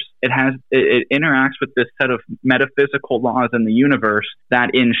universe, it interacts with this set of metaphysical laws in the universe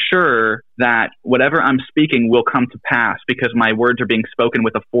that ensure that whatever I'm speaking will come to pass, because my words are being spoken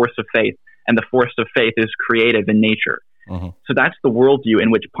with a force of faith, and the force of faith is creative in nature. So that's the worldview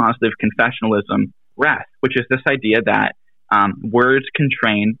in which positive confessionalism rests, which is this idea that words can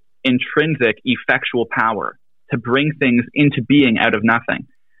train intrinsic effectual power to bring things into being out of nothing.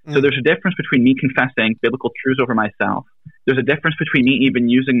 So there's a difference between me confessing biblical truths over myself. There's a difference between me even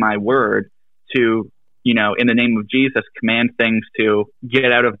using my word to, in the name of Jesus, command things to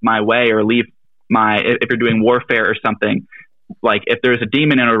get out of my way or leave if you're doing warfare or something, like if there's a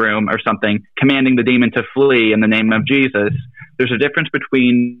demon in a room or something, commanding the demon to flee in the name of Jesus. There's a difference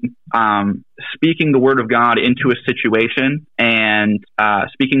between speaking the word of God into a situation and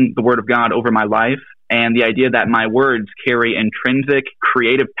speaking the word of God over my life, and the idea that my words carry intrinsic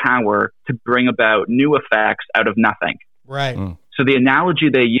creative power to bring about new effects out of nothing. Right. So the analogy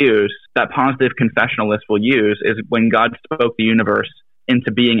they use, that positive confessionalists will use, is when God spoke the universe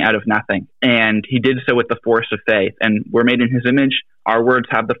into being out of nothing. And He did so with the force of faith. And we're made in His image. Our words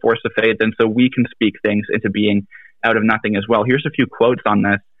have the force of faith. And so we can speak things into being out of nothing as well. Here's a few quotes on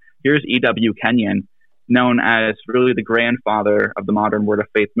this. Here's E.W. Kenyon, known as really the grandfather of the modern Word of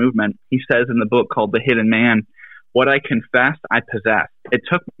Faith movement. He says in the book called The Hidden Man, "What I confessed, I possessed. It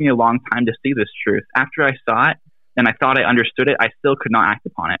took me a long time to see this truth. After I saw it, and I thought I understood it, I still could not act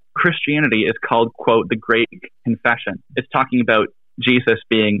upon it." Christianity is called, quote, the Great Confession. It's talking about Jesus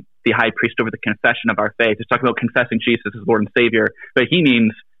being the high priest over the confession of our faith. He's talking about confessing Jesus as Lord and Savior, but he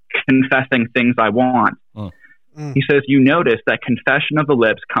means confessing things I want. He says, you notice that confession of the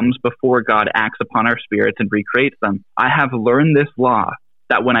lips comes before God acts upon our spirits and recreates them. I have learned this law,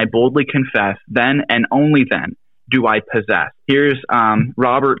 that when I boldly confess, then and only then do I possess. Here's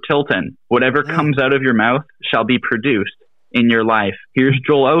Robert Tilton. Whatever comes out of your mouth shall be produced in your life. Here's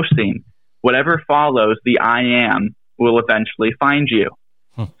Joel Osteen. Whatever follows the I am will eventually find you.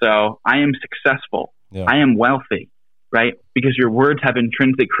 So I am successful. Yeah. I am wealthy, right? Because your words have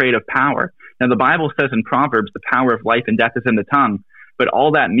intrinsic creative power. Now, the Bible says in Proverbs, the power of life and death is in the tongue. But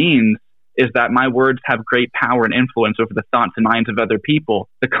all that means is that my words have great power and influence over the thoughts and minds of other people.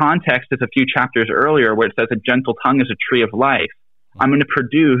 The context is a few chapters earlier where it says a gentle tongue is a tree of life. I'm going to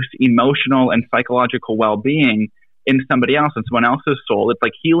produce emotional and psychological well-being in somebody else, in someone else's soul. It's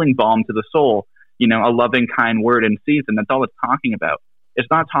like healing balm to the soul, you know, a loving, kind word in season. That's all it's talking about. It's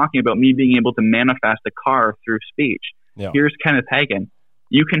not talking about me being able to manifest a car through speech. Yeah. Here's Kenneth Hagin.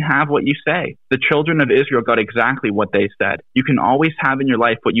 You can have what you say. The children of Israel got exactly what they said. You can always have in your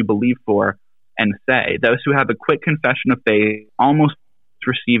life what you believe for and say. Those who have a quick confession of faith almost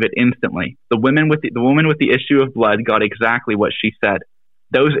receive it instantly. The woman with the issue of blood got exactly what she said.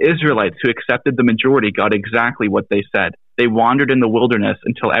 Those Israelites who accepted the majority got exactly what they said. They wandered in the wilderness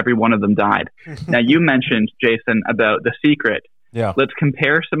until every one of them died. Now, you mentioned, Jason, about The Secret. Yeah. Let's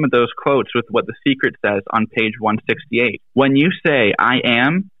compare some of those quotes with what The Secret says on page 168. When you say, I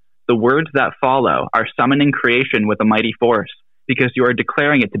am, the words that follow are summoning creation with a mighty force because you are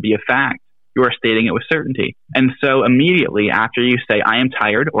declaring it to be a fact. You are stating it with certainty. And so immediately after you say, I am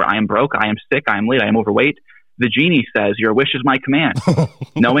tired, or I am broke, I am sick, I am late, I am overweight, the genie says, your wish is my command.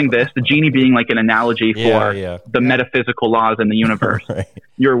 Knowing this, the genie being like an analogy for the metaphysical laws in the universe. Right.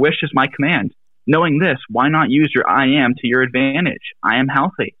 Your wish is my command. Knowing this, why not use your I am to your advantage? I am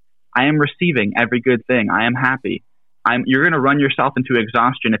healthy. I am receiving every good thing. I am happy. You're going to run yourself into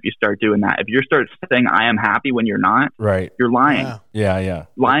exhaustion if you start doing that. If you start saying I am happy when you're not, right, you're lying. Yeah.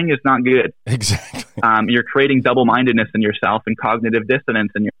 Lying is not good. Exactly. You're creating double-mindedness in yourself and cognitive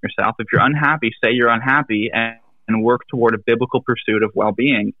dissonance in yourself. If you're unhappy, say you're unhappy and work toward a biblical pursuit of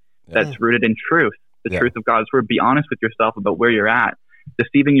well-being that's rooted in truth, the truth of God's word. Be honest with yourself about where you're at.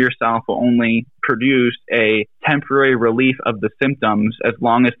 Deceiving yourself will only produce a temporary relief of the symptoms as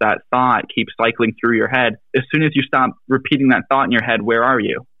long as that thought keeps cycling through your head. As soon as you stop repeating that thought in your head, where are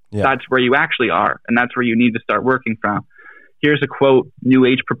you? Yeah. That's where you actually are, and that's where you need to start working from. Here's a quote. New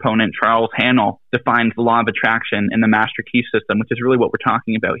Age proponent Charles Haanel defines the law of attraction in the Master Key System, which is really what we're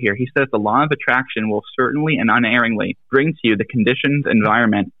talking about here. He says the law of attraction will certainly and unerringly bring to you the conditions,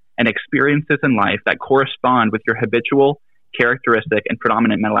 environment, and experiences in life that correspond with your habitual, characteristic, and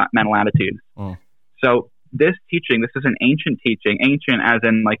predominant mental attitudes. So this teaching, this is an ancient teaching, ancient as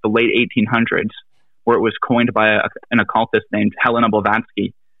in like the late 1800s, where it was coined by an occultist named Helena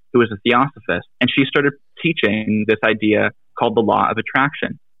Blavatsky, who was a theosophist. And she started teaching this idea called the law of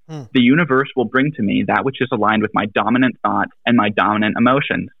attraction. The universe will bring to me that which is aligned with my dominant thoughts and my dominant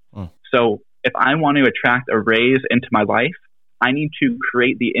emotions. So if I want to attract a raise into my life, I need to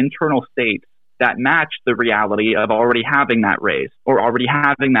create the internal state that match the reality of already having that raise, or already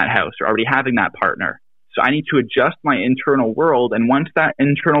having that house, or already having that partner. So I need to adjust my internal world. And once that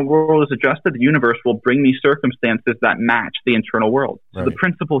internal world is adjusted, the universe will bring me circumstances that match the internal world. Right. So the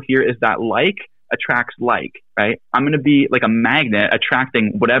principle here is that like attracts like, right? I'm going to be like a magnet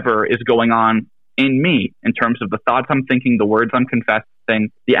attracting whatever is going on in me in terms of the thoughts I'm thinking, the words I'm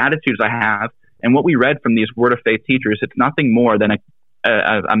confessing, the attitudes I have. And what we read from these Word of Faith teachers, it's nothing more than a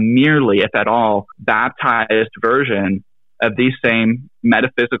merely, if at all, baptized version of these same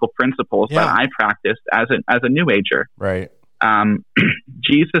metaphysical principles that I practiced as a New Ager. Right.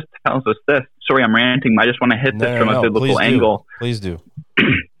 Jesus tells us this. Sorry, I'm ranting. I just want to hit this from a biblical angle. Please do.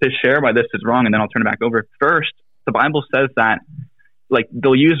 To share why this is wrong, and then I'll turn it back over. First, the Bible says that, like,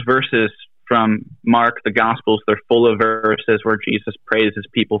 they'll use verses from Mark, the Gospels. They're full of verses where Jesus praises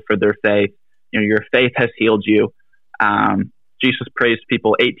people for their faith. You know, your faith has healed you. Jesus praised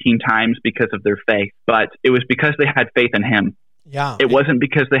people 18 times because of their faith, but it was because they had faith in him. Yeah. It wasn't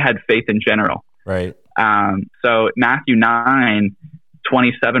because they had faith in general. Right. So Matthew 9:27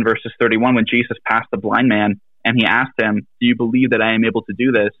 verses 31, when Jesus passed the blind man and he asked him, do you believe that I am able to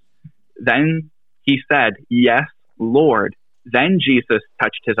do this? Then he said, yes, Lord. Then Jesus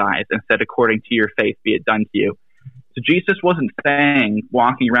touched his eyes and said, according to your faith, be it done to you. So Jesus wasn't saying,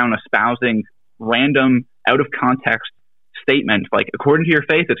 walking around espousing random, out of context statements like, according to your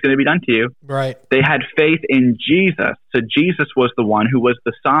faith, it's going to be done to you. Right. They had faith in Jesus. So Jesus was the one who was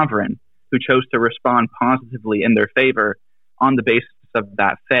the sovereign who chose to respond positively in their favor on the basis of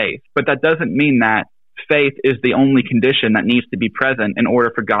that faith. But that doesn't mean that faith is the only condition that needs to be present in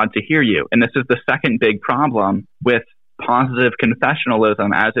order for God to hear you. And this is the second big problem with positive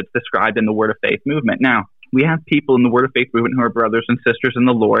confessionalism as it's described in the Word of Faith movement. Now, we have people in the Word of Faith movement who are brothers and sisters in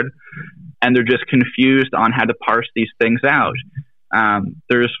the Lord, and they're just confused on how to parse these things out.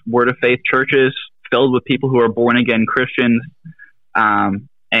 There's Word of Faith churches filled with people who are born-again Christians,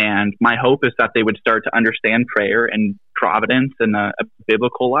 and my hope is that they would start to understand prayer and providence in a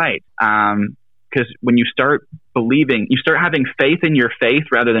biblical light. Because when you start believing, you start having faith in your faith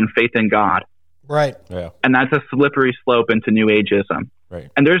rather than faith in God. Right. Yeah. And that's a slippery slope into New Ageism. Right.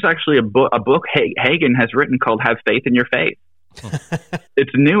 And there's actually a book Hagen has written called Have Faith in Your Faith.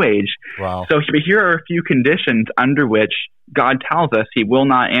 It's New Age. Wow. So here are a few conditions under which God tells us he will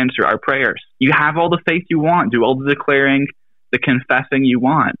not answer our prayers. You have all the faith you want, do all the declaring, the confessing you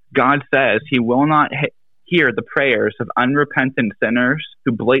want. God says he will not hear the prayers of unrepentant sinners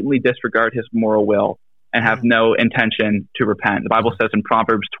who blatantly disregard his moral will and have no intention to repent. The Bible says in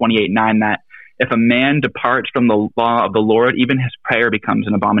Proverbs 28:9 that if a man departs from the law of the Lord, even his prayer becomes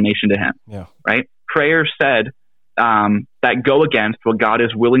an abomination to him. Yeah. Right? Prayers said that go against what God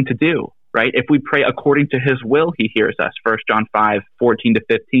is willing to do. Right? If we pray according to his will, he hears us. 1 John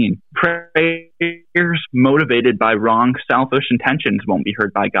 5:14-15. Prayers motivated by wrong, selfish intentions won't be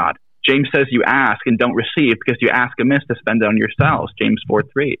heard by God. James says you ask and don't receive because you ask amiss to spend it on yourselves. James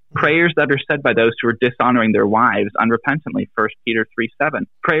 4:3. Prayers that are said by those who are dishonoring their wives unrepentantly. 1 Peter 3:7.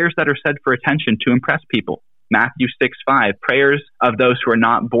 Prayers that are said for attention to impress people. Matthew 6:5. Prayers of those who are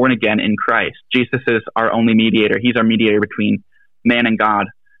not born again in Christ. Jesus is our only mediator. He's our mediator between man and God.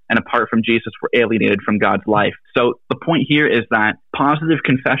 And apart from Jesus, we're alienated from God's life. So the point here is that positive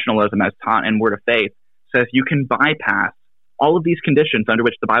confessionalism, as taught in Word of Faith, says you can bypass all of these conditions under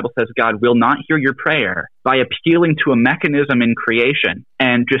which the Bible says God will not hear your prayer by appealing to a mechanism in creation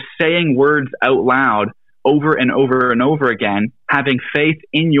and just saying words out loud over and over and over again, having faith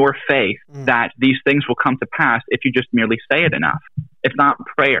in your faith that these things will come to pass if you just merely say it enough. It's not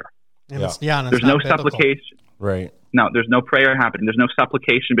prayer. And it's there's no biblical. supplication. Right. No, there's no prayer happening. There's no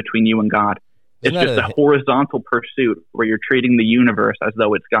supplication between you and God. It's just a horizontal pursuit where you're treating the universe as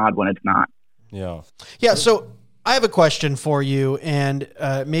though it's God when it's not. Yeah. Yeah. So I have a question for you, and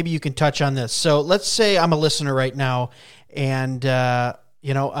maybe you can touch on this. So let's say I'm a listener right now, and I'm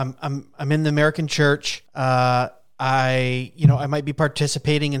in the American church. I might be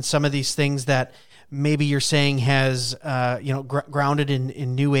participating in some of these things that maybe you're saying has, grounded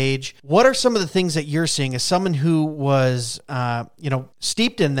in New Age. What are some of the things that you're seeing as someone who was,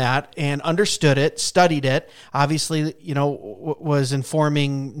 steeped in that and understood it, studied it, obviously, was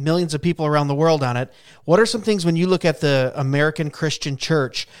informing millions of people around the world on it? What are some things when you look at the American Christian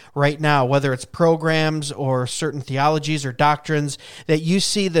church right now, whether it's programs or certain theologies or doctrines that you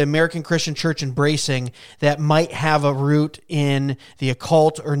see the American Christian church embracing that might have a root in the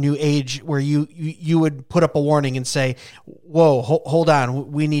occult or New Age, where you would put up a warning and say, whoa, hold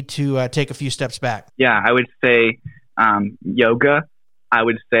on, we need to take a few steps back? Yeah, I would say yoga. I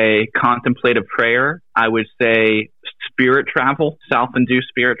would say contemplative prayer. I would say spirit travel, self-induced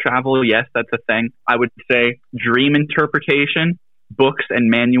spirit travel. Yes, that's a thing. I would say dream interpretation, books and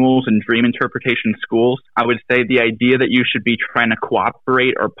manuals and dream interpretation schools. I would say the idea that you should be trying to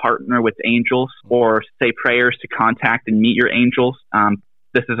cooperate or partner with angels or say prayers to contact and meet your angels.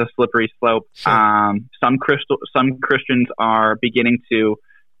 This is a slippery slope. Sure. Some Christians are beginning to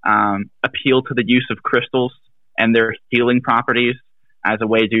appeal to the use of crystals and their healing properties as a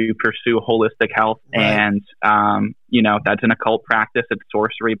way to pursue holistic health. Right. And, that's an occult practice. It's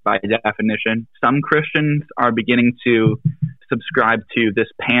sorcery by definition. Some Christians are beginning to subscribe to this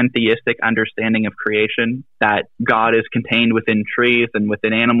pantheistic understanding of creation, that God is contained within trees and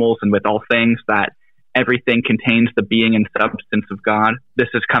within animals and with all things, that everything contains the being and substance of God. This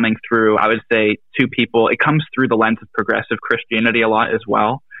is coming through, I would say, two people. It comes through the lens of progressive Christianity a lot as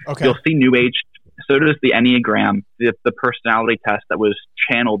well. Okay. You'll see New Age. So does the Enneagram, the personality test that was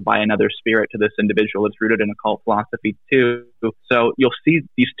channeled by another spirit to this individual. It's rooted in occult philosophy too. So you'll see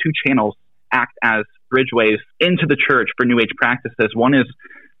these two channels act as bridgeways into the church for New Age practices. One is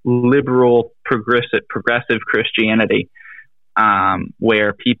liberal, progressive Christianity,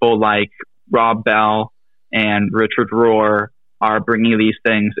 where people like Rob Bell and Richard Rohr are bringing these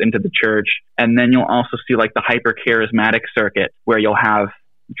things into the church. And then you'll also see like the hyper charismatic circuit, where you'll have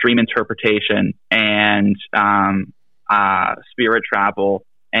dream interpretation and spirit travel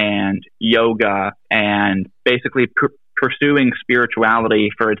and yoga and basically pursuing spirituality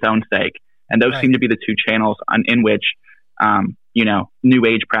for its own sake. And those right. seem to be the two channels in which New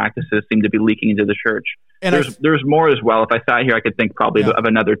Age practices seem to be leaking into the church. And there's more as well. If I sat here, I could think probably of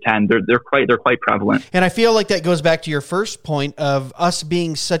another 10. They're quite prevalent. And I feel like that goes back to your first point of us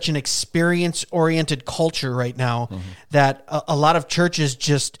being such an experience-oriented culture right now that a lot of churches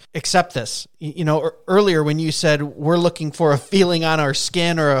just accept this. Earlier when you said we're looking for a feeling on our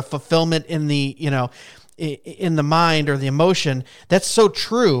skin or a fulfillment in the, in the mind or the emotion, that's so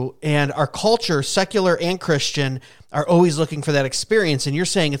true. And our culture, secular and Christian, are always looking for that experience. And you're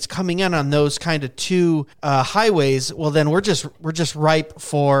saying it's coming in on those kind of two highways. Well, then we're just ripe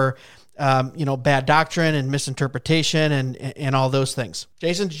for bad doctrine and misinterpretation and all those things.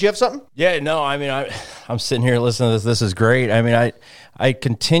 Jason, did you have something? Yeah, no, I mean, I'm sitting here listening to this. This is great. I mean, I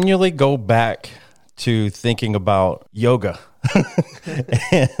continually go back to thinking about yoga.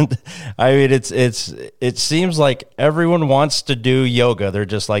 And I mean, it seems like everyone wants to do yoga. They're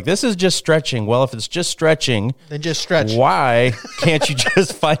just like, this is just stretching. Well, if it's just stretching, then just stretch. Why can't you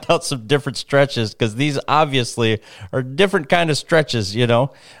just find out some different stretches? Because these obviously are different kind of stretches, I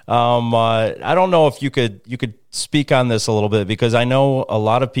don't know if you could speak on this a little bit, because I know a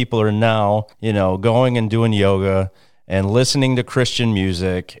lot of people are now, going and doing yoga and listening to Christian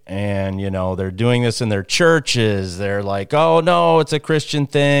music, and, they're doing this in their churches. They're like, oh, no, it's a Christian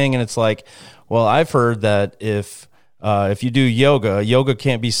thing. And it's like, well, I've heard that if you do yoga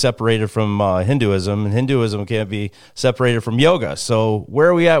can't be separated from Hinduism, and Hinduism can't be separated from yoga. So where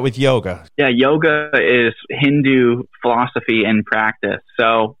are we at with yoga? Yeah, yoga is Hindu philosophy and practice.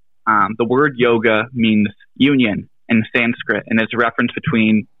 So the word yoga means union in Sanskrit, and it's a reference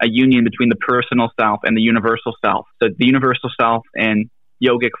between a union between the personal self and the universal self. So the universal self in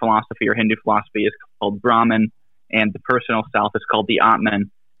yogic philosophy or Hindu philosophy is called Brahman, and the personal self is called the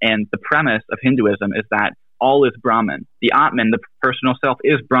Atman. And the premise of Hinduism is that all is Brahman. The Atman, the personal self,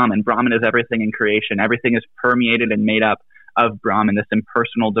 is Brahman. Brahman is everything in creation. Everything is permeated and made up of Brahman, this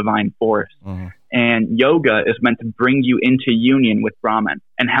impersonal divine force. Mm-hmm. And yoga is meant to bring you into union with Brahman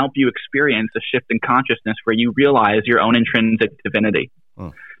and help you experience a shift in consciousness where you realize your own intrinsic divinity.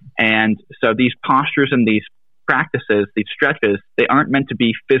 Mm. And so these postures and these practices, these stretches, they aren't meant to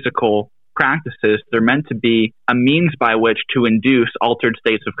be physical practices. They're meant to be a means by which to induce altered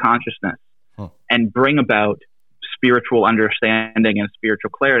states of consciousness and bring about spiritual understanding and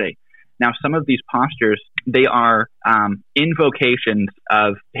spiritual clarity. Now, some of these postures, they are invocations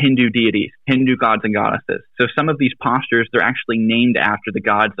of Hindu deities, Hindu gods and goddesses. So some of these postures, they're actually named after the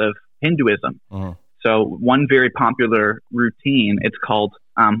gods of Hinduism. Uh-huh. So one very popular routine, it's called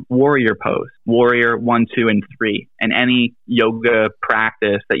warrior pose, warrior 1, 2, and 3. And any yoga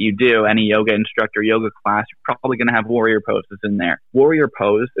practice that you do, any yoga instructor, yoga class, you're probably going to have warrior poses in there. Warrior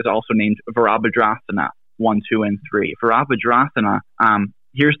pose is also named Virabhadrasana 1, 2, and 3. Virabhadrasana,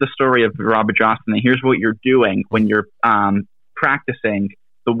 here's the story of Virabhadrasana. Here's what you're doing when you're practicing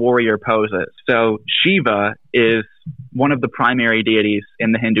the warrior poses. So Shiva is one of the primary deities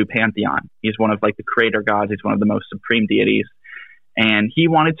in the Hindu pantheon. He's one of the creator gods. He's one of the most supreme deities. And he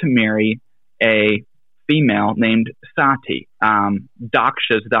wanted to marry a female named Sati,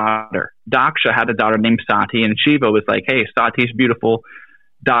 Daksha's daughter. Daksha had a daughter named Sati, and Shiva was like, hey, Sati's beautiful.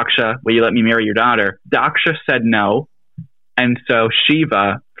 Daksha, will you let me marry your daughter? Daksha said no. And so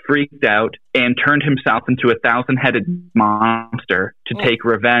Shiva freaked out and turned himself into a 1,000-headed monster to take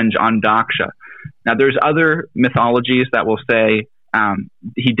revenge on Daksha. Now, there's other mythologies that will say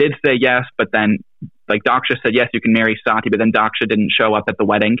he did say yes, but then Daksha said, yes, you can marry Sati, but then Daksha didn't show up at the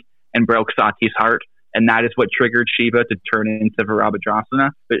wedding and broke Sati's heart. And that is what triggered Shiva to turn into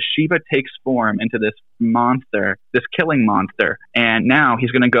Virabhadrasana. But Shiva takes form into this monster, this killing monster. And now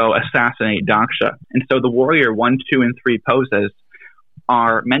he's going to go assassinate Daksha. And so the warrior 1, 2, and 3 poses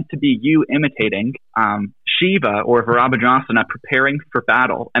are meant to be you imitating Shiva or Virabhadrasana, preparing for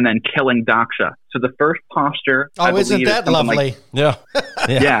battle and then killing Daksha. So the first posture, isn't that lovely? Yeah.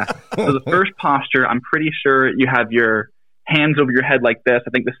 So the first posture, I'm pretty sure you have your hands over your head like this. I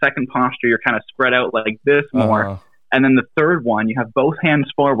think the second posture, you're kind of spread out like this more. And then the third one, you have both hands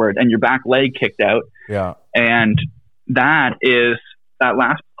forward and your back leg kicked out. Yeah. And that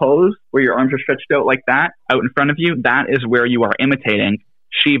last pose where your arms are stretched out like that out in front of you, that is where you are imitating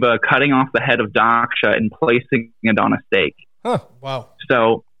Shiva cutting off the head of Daksha and placing it on a stake. Huh. Wow.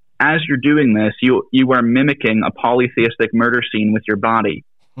 So as you're doing this, you are mimicking a polytheistic murder scene with your body.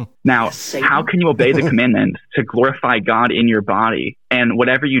 Now, how can you obey the commandments to glorify God in your body? And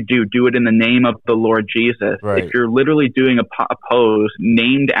whatever you do, do it in the name of the Lord Jesus. Right. If you're literally doing a pose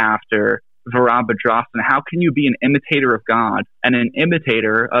named after Virabhadrasana, how can you be an imitator of God and an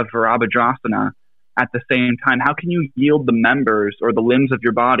imitator of Virabhadrasana at the same time? How can you yield the members or the limbs of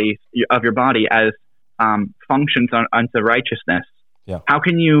your body as functions unto righteousness? Yeah. How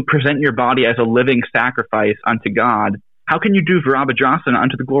can you present your body as a living sacrifice unto God? How can you do Virabhadrasana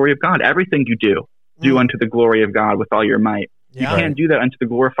unto the glory of God? Everything you do unto the glory of God with all your might. You can't do that unto the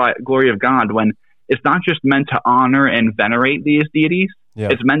glory of God when it's not just meant to honor and venerate these deities. Yeah.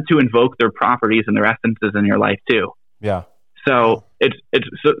 It's meant to invoke their properties and their essences in your life too. Yeah. So it's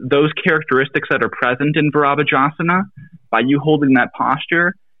so those characteristics that are present in Virabhadrasana, by you holding that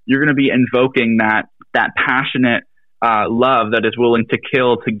posture, you're going to be invoking that passionate love that is willing to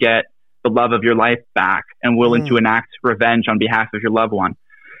kill to get the love of your life back and willing to enact revenge on behalf of your loved one.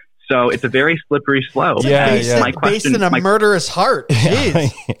 So it's a very slippery slope. Based in a murderous heart.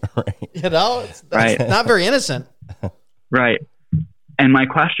 Jeez. Right. You know, that's not very innocent. Right. And my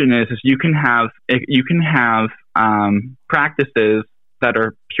question is you can have practices that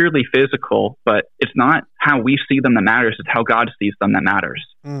are purely physical, but it's not how we see them that matters. It's how God sees them that matters.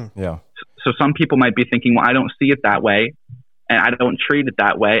 Yeah. So some people might be thinking, well, I don't see it that way and I don't treat it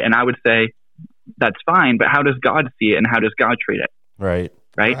that way. And I would say that's fine, but how does God see it and how does God treat it? Right.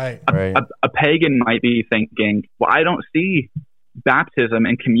 A pagan might be thinking, well, I don't see baptism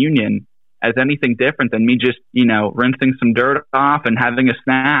and communion as anything different than me just, rinsing some dirt off and having a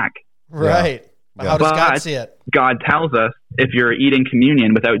snack. Right. Yeah. How does God see it? God tells us if you're eating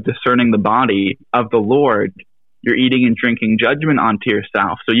communion without discerning the body of the Lord, you're eating and drinking judgment onto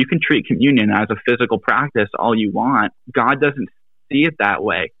yourself. So you can treat communion as a physical practice all you want. God doesn't see it that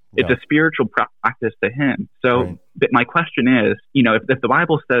way. It's a spiritual practice to him. So my question is, if the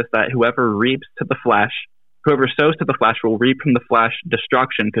Bible says that whoever sows to the flesh will reap from the flesh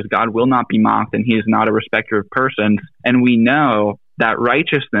destruction, because God will not be mocked and he is not a respecter of persons. And we know that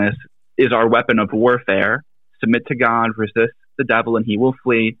righteousness is our weapon of warfare. Submit to God, resist the devil, and he will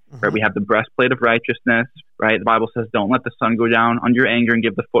flee. Right? We have the breastplate of righteousness. Right? The Bible says, "Don't let the sun go down on your anger, and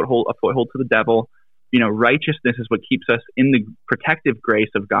give a foothold to the devil." Righteousness is what keeps us in the protective grace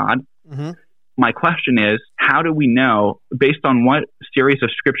of God. My question is, how do we know, based on what series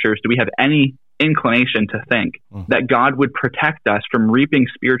of scriptures do we have any inclination to think that God would protect us from reaping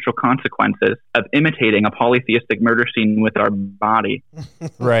spiritual consequences of imitating a polytheistic murder scene with our body?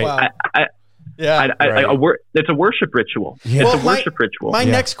 Right. Wow. It's a worship ritual. Yeah. It's a worship ritual. My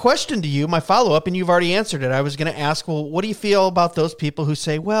next question to you, my follow-up, and you've already answered it. I was going to ask, well, what do you feel about those people who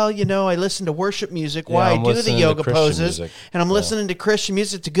say, well, I listen to worship music while I do the yoga poses, and I'm listening to Christian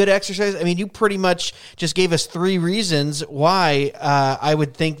music. It's a good exercise. I mean, you pretty much just gave us 3 reasons why I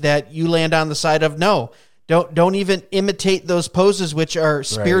would think that you land on the side of no. Don't even imitate those poses, which are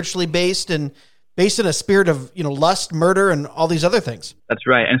spiritually based and based in a spirit of, lust, murder, and all these other things. That's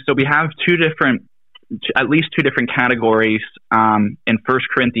right. And so we have at least two different categories in 1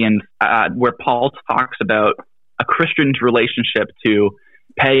 Corinthians where Paul talks about a Christian's relationship to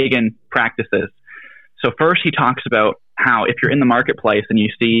pagan practices. So first he talks about how if you're in the marketplace and you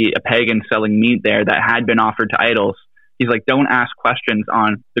see a pagan selling meat there that had been offered to idols, he's like, don't ask questions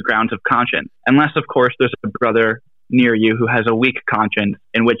on the grounds of conscience. Unless, of course, there's a brother near you who has a weak conscience,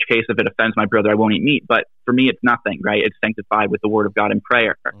 in which case, if it offends my brother, I won't eat meat. But for me, it's nothing, right? It's sanctified with the word of God and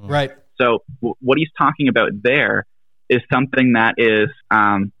prayer. Right. So what he's talking about there is something that is,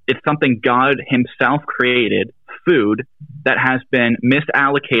 it's something God himself created, food that has been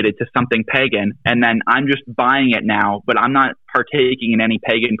misallocated to something pagan. And then I'm just buying it now, but I'm not partaking in any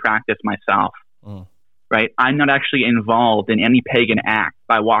pagan practice myself. Right? I'm not actually involved in any pagan act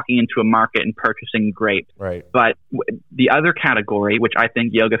by walking into a market and purchasing grapes. Right. But the other category, which I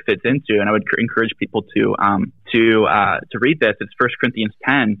think yoga fits into, and I would encourage people to read this, it's 1 Corinthians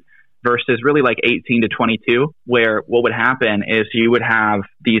 10, verses really like 18 to 22, where what would happen is you would have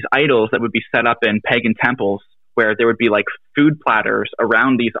these idols that would be set up in pagan temples, where there would be like food platters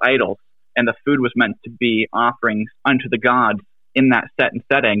around these idols, and the food was meant to be offerings unto the gods in that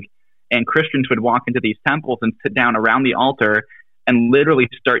setting. And Christians would walk into these temples and sit down around the altar and literally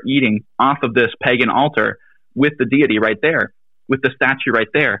start eating off of this pagan altar with the deity right there, with the statue right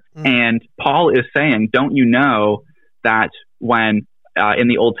there. And Paul is saying, don't you know that when in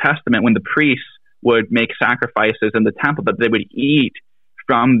the Old Testament, when the priests would make sacrifices in the temple, that they would eat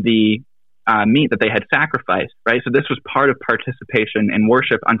from the meat that they had sacrificed, right? So this was part of participation in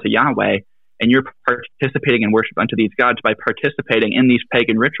worship unto Yahweh. And you're participating in worship unto these gods by participating in these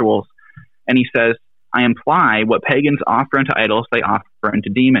pagan rituals. And he says, I imply what pagans offer unto idols, they offer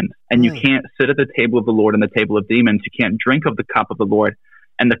unto demons. And you can't sit at the table of the Lord and the table of demons. You can't drink of the cup of the Lord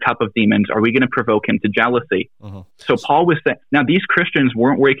and the cup of demons. Are we going to provoke him to jealousy? So Paul was saying, now these Christians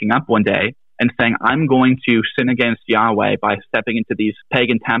weren't waking up one day and saying, I'm going to sin against Yahweh by stepping into these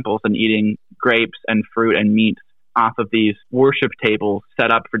pagan temples and eating grapes and fruit and meat off of these worship tables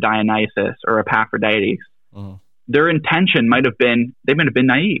set up for Dionysus or Epaphroditus. Mm-hmm. Their intention might have been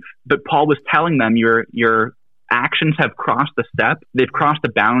naive, but Paul was telling them your actions have crossed the step. They've crossed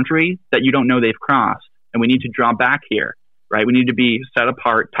a boundary that you don't know they've crossed. And we need to draw back here, right? We need to be set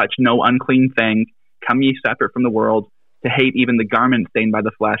apart, touch no unclean thing, come ye separate from the world, to hate even the garment stained by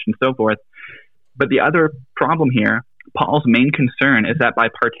the flesh and so forth. But the other problem here, Paul's main concern is that by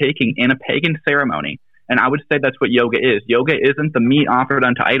partaking in a pagan ceremony, and I would say that's what yoga is. Yoga isn't the meat offered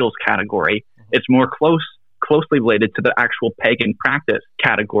unto idols category. It's more closely related to the actual pagan practice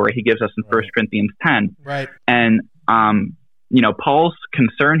category he gives us in 1 Corinthians 10. Right. And, Paul's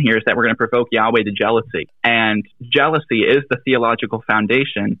concern here is that we're going to provoke Yahweh to jealousy. And jealousy is the theological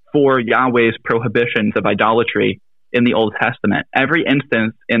foundation for Yahweh's prohibitions of idolatry in the Old Testament. Every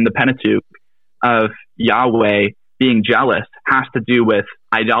instance in the Pentateuch of Yahweh being jealous has to do with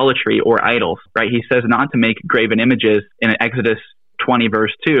idolatry or idols, right? He says not to make graven images in Exodus 20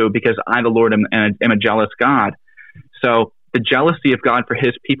 verse 2, because I, the Lord, am a jealous God. So the jealousy of God for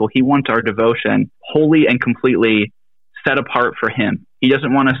his people, he wants our devotion wholly and completely set apart for him. He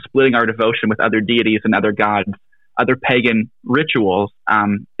doesn't want us splitting our devotion with other deities and other gods, other pagan rituals.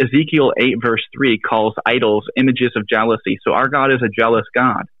 Ezekiel 8 verse 3 calls idols images of jealousy. So our God is a jealous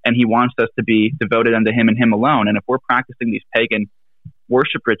God, and he wants us to be devoted unto him and him alone. And if we're practicing these pagan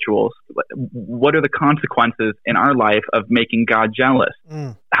worship rituals, what are the consequences in our life of making God jealous?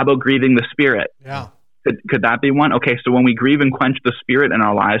 How about grieving the Spirit? Yeah. Could that be one? Okay, so when we grieve and quench the Spirit in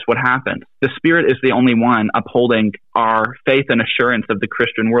our lives, what happens? The Spirit is the only one upholding our faith and assurance of the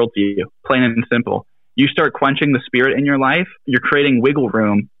Christian worldview, plain and simple. You start quenching the Spirit in your life, you're creating wiggle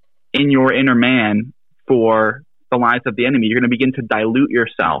room in your inner man for the lies of the enemy. You're going to begin to dilute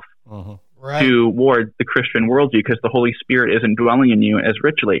yourself toward the Christian worldview because the Holy Spirit isn't dwelling in you as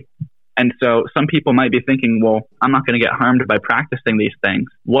richly. And so some people might be thinking, well, I'm not going to get harmed by practicing these things.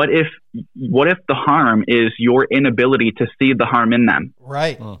 What if the harm is your inability to see the harm in them?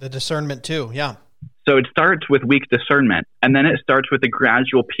 Right. The discernment too. Yeah. So it starts with weak discernment, and then it starts with a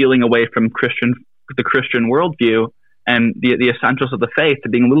gradual peeling away from the Christian worldview and the essentials of the faith to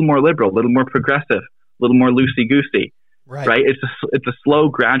being a little more liberal, a little more progressive, a little more loosey-goosey. Right? It's a slow,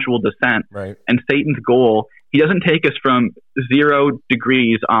 gradual descent. Right. And Satan's goal, he doesn't take us from 0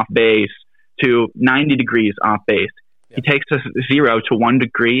 degrees off base to 90 degrees off base. Yeah. He takes us 0 to 1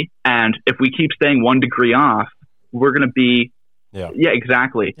 degree. And if we keep staying 1 degree off, we're going to be,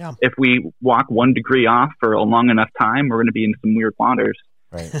 exactly. Yeah. If we walk 1 degree off for a long enough time, we're going to be in some weird waters.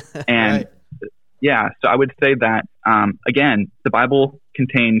 Right. And so I would say that, again, the Bible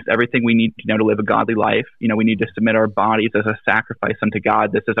contains everything we need to know to live a godly life. We need to submit our bodies as a sacrifice unto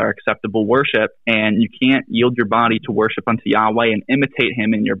God. This is our acceptable worship. And you can't yield your body to worship unto Yahweh and imitate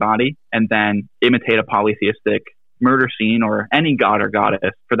him in your body and then imitate a polytheistic murder scene or any god or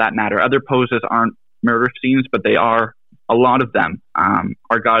goddess for that matter. Other poses aren't murder scenes, but they are, a lot of them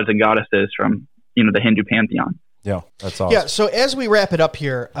are gods and goddesses from, the Hindu pantheon. Yeah, that's awesome. Yeah, so as we wrap it up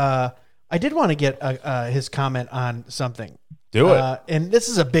here, I did want to get his comment on something. Do it. And this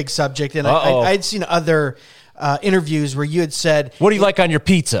is a big subject, and I'd seen other interviews where you had said, "What do you like on your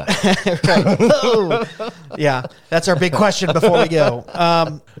pizza?" Yeah, that's our big question before we go.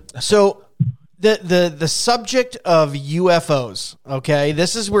 So the subject of UFOs, okay,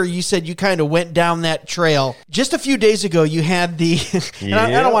 this is where you said you kind of went down that trail. Just a few days ago, you had the... I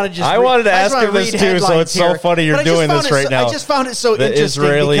don't want to just... I wanted to ask him this too, so it's so funny you're doing this right now. I just found it so interesting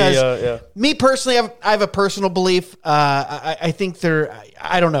because me personally, I have a personal belief. I think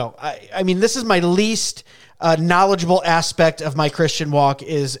I don't know. I mean, this is my least... knowledgeable aspect of my Christian walk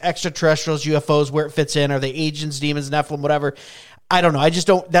is extraterrestrials, UFOs, where it fits in. Are they agents, demons, Nephilim, whatever? I don't know. I just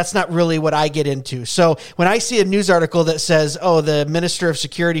don't, that's not really what I get into. So when I see a news article that says, the Minister of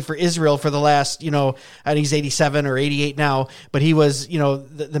Security for Israel for the last, and he's 87 or 88 now, but he was,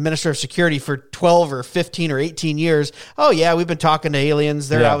 the Minister of Security for 12 or 15 or 18 years. Oh yeah, we've been talking to aliens.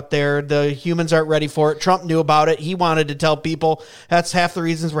 They're out there. The humans aren't ready for it. Trump knew about it. He wanted to tell people. That's half the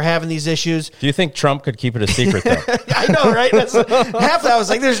reasons we're having these issues. Do you think Trump could keep it a secret though? I know, right? Half that I was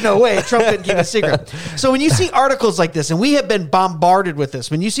like, there's no way Trump couldn't keep it a secret. So when you see articles like this, and we have been bombarded with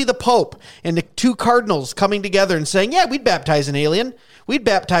this. When you see the Pope and the 2 cardinals coming together and saying, yeah, we'd baptize an alien. We'd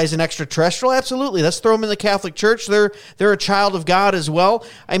baptize an extraterrestrial. Absolutely. Let's throw them in the Catholic Church. They're a child of God as well.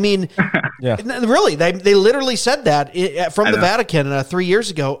 I mean, really, they literally said that from the Vatican 3 years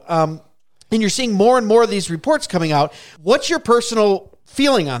ago. And you're seeing more and more of these reports coming out. What's your personal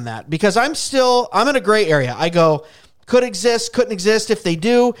feeling on that? Because I'm in a gray area. I go, could exist, couldn't exist. If they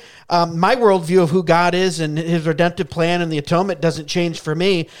do, my worldview of who God is and his redemptive plan and the atonement doesn't change for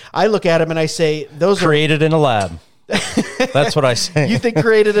me. I look at him and I say, those created in a lab. That's what I say. You think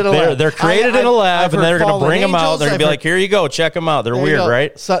created in a lab? They're created in a lab, and they're going to bring them out. They're going to be like, here you go, check them out. They're weird,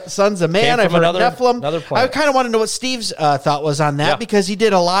 right? Sons of Man. I've heard Nephilim. I kind of want to know what Steve's thought was on that, because he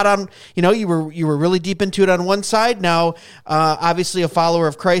did a lot on, you were really deep into it on one side. Now, obviously a follower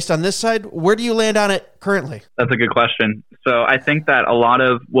of Christ on this side. Where do you land on it currently? That's a good question. So I think that a lot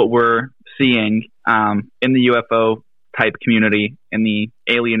of what we're seeing in the UFO type community, in the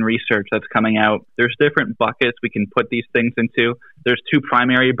alien research that's coming out, there's different buckets we can put these things into. There's two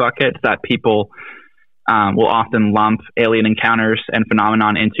primary buckets that people will often lump alien encounters and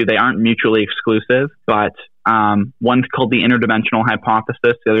phenomenon into. They aren't mutually exclusive, but one's called the interdimensional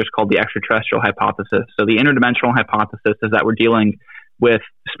hypothesis. The other is called the extraterrestrial hypothesis. So the interdimensional hypothesis is that we're dealing with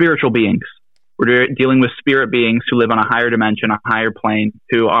spiritual beings. We're dealing with spirit beings who live on a higher dimension, a higher plane,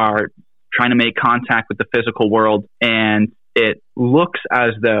 who are trying to make contact with the physical world, and it looks as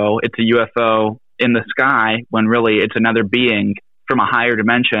though it's a UFO in the sky when really it's another being from a higher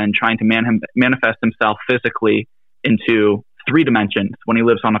dimension trying to manifest himself physically into 3 dimensions when he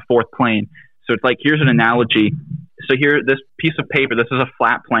lives on a 4th plane. So it's like, here's an analogy. So here, this piece of paper, this is a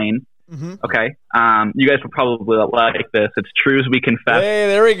flat plane. Mm-hmm. Okay. You guys will probably like this. It's Truths We Confess. Hey,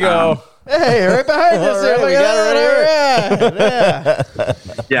 there we go. Hey, right behind us. Right, we got it right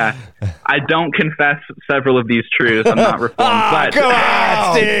here. Yeah. I don't confess several of these truths. I'm not reformed. But come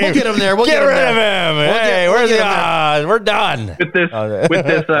on, Steve. We'll get him there. We'll get rid of him. Where's he? We're done. With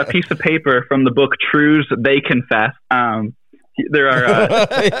this piece of paper from the book Truths They Confess, there are...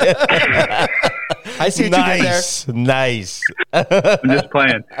 I see what you did there. Nice. I'm just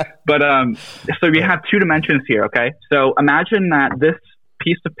playing. But so we have 2 dimensions here, okay? So imagine that this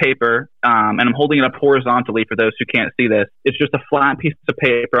piece of paper, and I'm holding it up horizontally for those who can't see this. It's just a flat piece of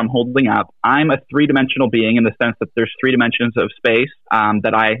paper I'm holding up. I'm a 3-dimensional being in the sense that there's 3 dimensions of space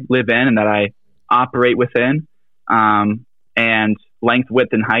that I live in and that I operate within, and length,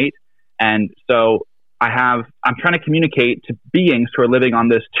 width, and height. And so I'm trying to communicate to beings who are living on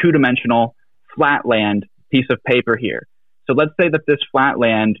this 2-dimensional flat land piece of paper here. So let's say that this flat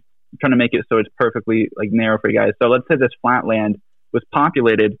land, I'm trying to make it so it's perfectly narrow for you guys. So let's say this flat land was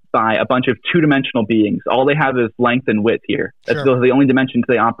populated by a bunch of 2-dimensional beings. All they have is length and width here. Those are the only dimensions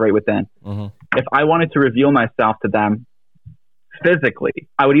they operate within. Mm-hmm. If I wanted to reveal myself to them physically,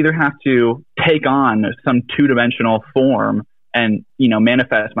 I would either have to take on some 2-dimensional form and,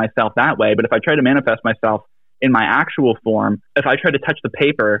 manifest myself that way. But if I try to manifest myself in my actual form, if I try to touch the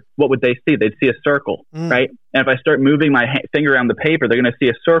paper, what would they see? They'd see a circle, right? And if I start moving my finger around the paper, they're going to see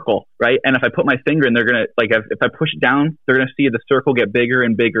a circle, right? And if I put my finger in, they're going to, if I push it down, they're going to see the circle get bigger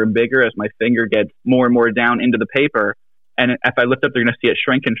and bigger and bigger as my finger gets more and more down into the paper. And if I lift up, they're going to see it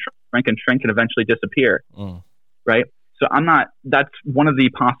shrink and shrink and shrink and eventually disappear, right? So that's one of the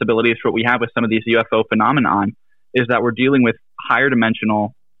possibilities for what we have with some of these UFO phenomenon, is that we're dealing with higher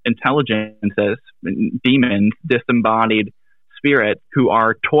dimensional intelligences, demons, disembodied spirits who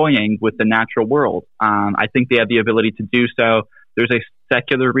are toying with the natural world. I think they have the ability to do so. There's a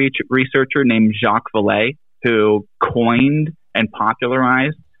secular researcher named Jacques Vallée who coined and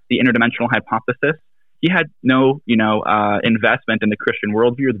popularized the interdimensional hypothesis. He had no, investment in the Christian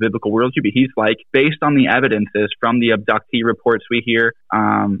worldview or the biblical worldview, but he's like, based on the evidences from the abductee reports we hear,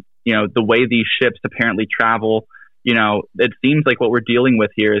 the way these ships apparently travel, it seems like what we're dealing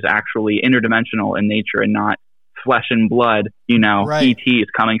with here is actually interdimensional in nature and not flesh and blood, right. ETs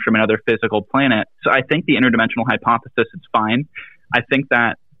coming from another physical planet. So I think the interdimensional hypothesis is fine. I think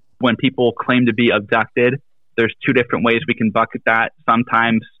that when people claim to be abducted, there's 2 different ways we can bucket that.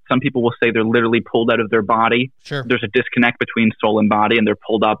 Sometimes some people will say they're literally pulled out of their body. Sure. There's a disconnect between soul and body, and they're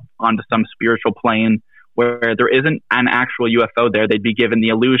pulled up onto some spiritual plane where there isn't an actual UFO there. They'd be given the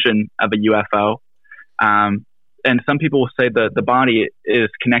illusion of a UFO. And some people will say that the body is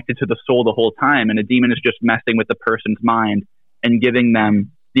connected to the soul the whole time, and a demon is just messing with the person's mind and giving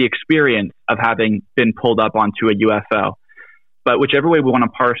them the experience of having been pulled up onto a UFO. But whichever way we want to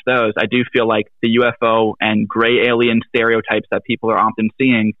parse those, I do feel like the UFO and gray alien stereotypes that people are often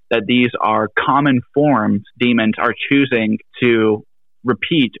seeing, that these are common forms demons are choosing to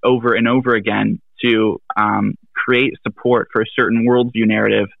repeat over and over again to create support for a certain worldview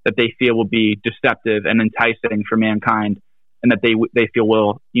narrative that they feel will be deceptive and enticing for mankind, and that they feel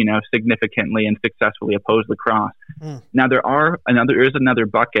will, significantly and successfully oppose the cross. Now, there is another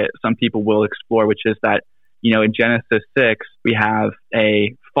bucket some people will explore, which is that, in Genesis 6, we have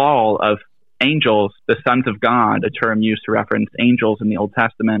a fall of angels, the sons of God, a term used to reference angels in the Old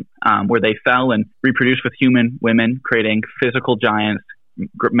Testament, where they fell and reproduced with human women, creating physical giants,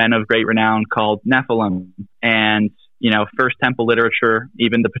 men of great renown called Nephilim. And, First Temple literature,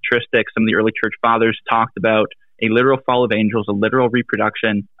 even the patristics, some of the early church fathers talked about a literal fall of angels, a literal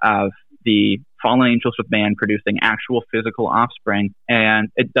reproduction of the fallen angels with man producing actual physical offspring. And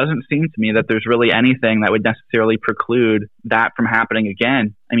it doesn't seem to me that there's really anything that would necessarily preclude that from happening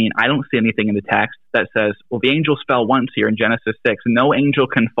again. I mean, I don't see anything in the text that says, well, the angels fell once here in Genesis 6. No angel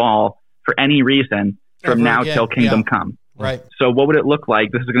can fall for any reason from Ever now again. till kingdom come. Right. So what would it look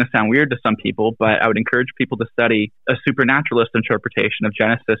like? This is going to sound weird to some people, but I would encourage people to study a supernaturalist interpretation of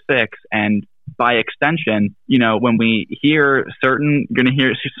Genesis 6. And by extension, when we hear you're going to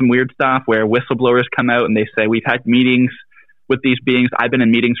hear some weird stuff where whistleblowers come out and they say, we've had meetings with these beings. I've been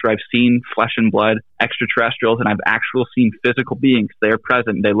in meetings where I've seen flesh and blood extraterrestrials, and I've actually seen physical beings. They're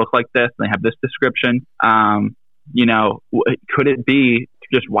present. They look like this, and they have this description. Could it be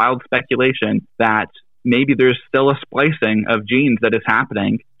just wild speculation that maybe there's still a splicing of genes that is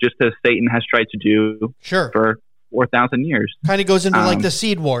happening, just as Satan has tried to do for 4,000 years? Kind of goes into like the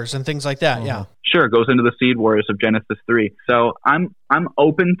seed wars and things like that. Yeah. Sure. Goes into the seed wars of Genesis 3. So I'm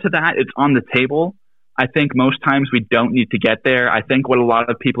open to that. It's on the table. I think most times we don't need to get there. I think what a lot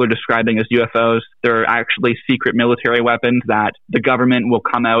of people are describing as UFOs, they're actually secret military weapons that the government will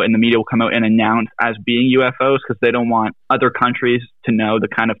come out and the media will come out and announce as being UFOs because they don't want other countries to know the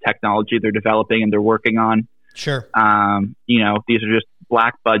kind of technology they're developing and they're working on. Sure. These are just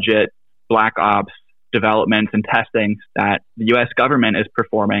black budget, black ops developments and testings that the U.S. government is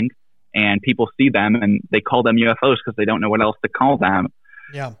performing, and people see them and they call them UFOs because they don't know what else to call them.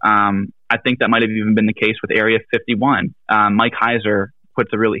 Yeah. I think that might have even been the case with Area 51. Mike Heiser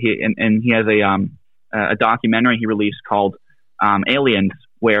puts he has a documentary he released called Aliens,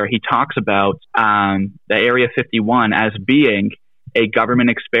 where he talks about the Area 51 as being a government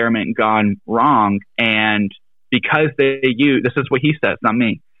experiment gone wrong, and because this is what he says, not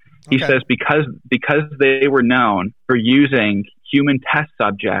me. He says because they were known for using human test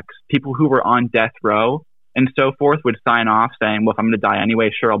subjects, people who were on death row and so forth would sign off saying, well, if I'm going to die anyway,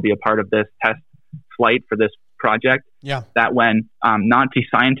 sure, I'll be a part of this test flight for this project. Yeah. That when Nazi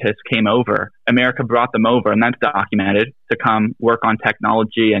scientists came over, America brought them over, and that's documented, to come work on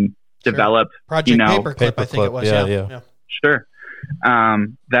technology and develop Project Paperclip, I think it was. Yeah. Sure.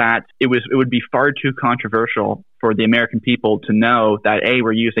 That it would be far too controversial for the American people to know that A,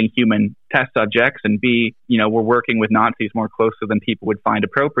 we're using human test subjects, and B, we're working with Nazis more closely than people would find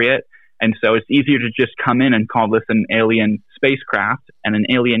appropriate. And so it's easier to just come in and call this an alien spacecraft and an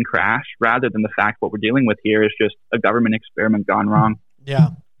alien crash, rather than the fact what we're dealing with here is just a government experiment gone wrong. Yeah.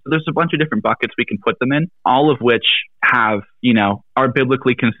 So there's a bunch of different buckets we can put them in, all of which have, are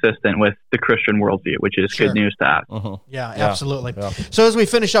biblically consistent with the Christian worldview, which is good news to us. Uh-huh. Yeah, absolutely. Yeah. So as we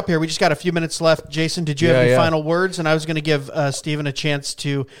finish up here, we just got a few minutes left. Jason, did you have any final words? And I was going to give Stephen a chance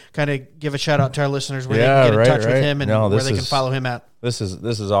to kind of give a shout out to our listeners where they can get in touch with him and where they can follow him at. This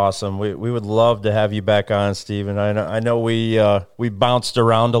is awesome. We would love to have you back on, Stephen. I know we bounced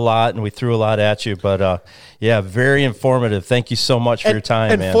around a lot and we threw a lot at you, but very informative. Thank you so much for your time,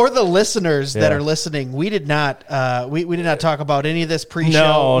 man. And for the listeners that are listening, we did not we did not talk about any of this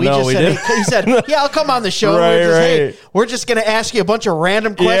pre-show. We didn't. He said, "Yeah, I'll come on the show." We're just going to ask you a bunch of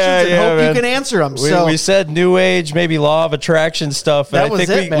random questions and hope you can answer them. We said New Age, maybe law of attraction stuff. And I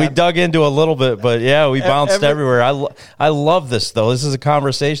think we dug into a little bit, but we bounced everywhere. I love this though. This is a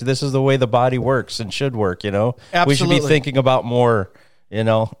conversation. This is the way the body works and should work. Absolutely. We should be thinking about more. And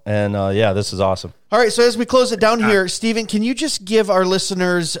this is awesome. All right, so as we close it down here, Stephen, can you just give our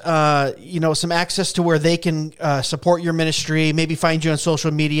listeners, some access to where they can support your ministry, maybe find you on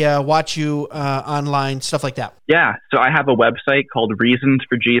social media, watch you online, stuff like that? Yeah, so I have a website called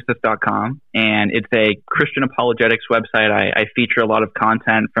reasonsforjesus.com, and it's a Christian apologetics website. I feature a lot of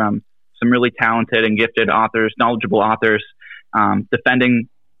content from some really talented and gifted authors, knowledgeable authors, defending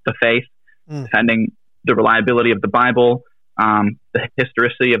the faith, defending the reliability of the Bible, the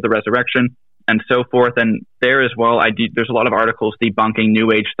historicity of the resurrection, and so forth. And there as well, there's a lot of articles debunking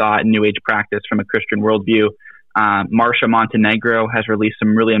New Age thought and New Age practice from a Christian worldview. Marcia Montenegro has released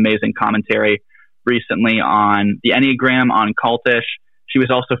some really amazing commentary recently on the Enneagram, on cultish. She was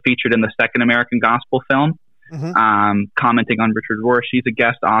also featured in the Second American Gospel film, commenting on Richard Rohr. She's a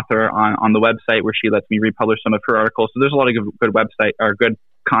guest author on the website where she lets me republish some of her articles. So there's a lot of good website or good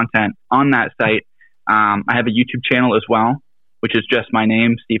content on that site. I have a YouTube channel as well, which is just my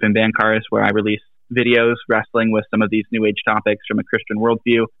name, Stephen Bancars, where I release videos wrestling with some of these New Age topics from a Christian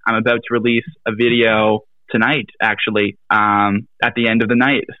worldview. I'm about to release a video tonight, actually, at the end of the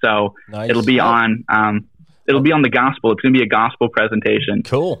night. So Nice. it'll be on the gospel. It's going to be a gospel presentation.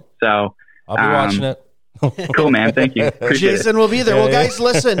 Cool. So I'll be watching it. cool, man. Thank you. Appreciate Jason will be there. Well, guys,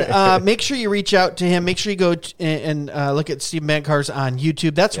 listen, make sure you reach out to him. Make sure you go and look at Steve Bancarz on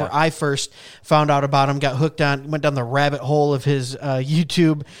YouTube. That's where I first found out about him, got hooked on, went down the rabbit hole of his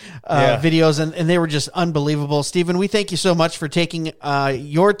YouTube videos, and they were just unbelievable. Stephen, we thank you so much for taking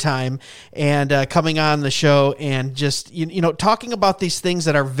your time and coming on the show and just, you know, talking about these things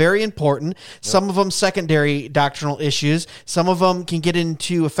that are very important. Some of them secondary doctrinal issues. Some of them can get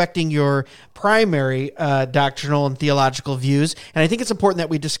into affecting your primary doctrinal and theological views, and I think it's important that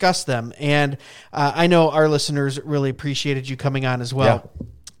we discuss them. And I know our listeners really appreciated you coming on as well. Yeah.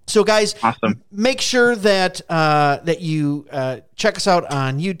 So, guys, Awesome. Make sure that that you check us out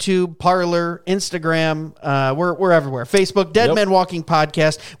on YouTube, Parler, Instagram. We're everywhere. Facebook, Dead Men Walking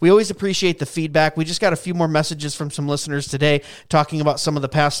Podcast. We always appreciate the feedback. We just got a few more messages from some listeners today talking about some of the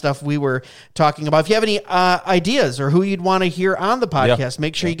past stuff we were talking about. If you have any ideas or who you'd want to hear on the podcast,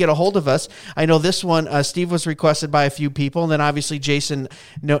 make sure you get a hold of us. I know this one, Steve, was requested by a few people, and then obviously Jason,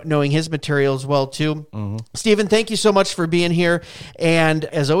 knowing his material as well, too. Mm-hmm. Stephen, thank you so much for being here. And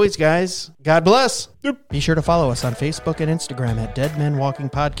as always, guys, God bless. Be sure to follow us on Facebook and Instagram at Dead Men Walking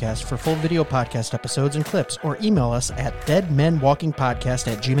Podcast for full video podcast episodes and clips, or email us at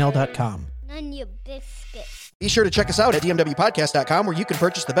deadmenwalkingpodcast@gmail.com. None your biscuit. Be sure to check us out at dmwpodcast.com, where you can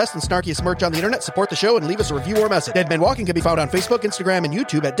purchase the best and snarkiest merch on the internet, support the show, and leave us a review or message. Dead Men Walking can be found on Facebook, Instagram, and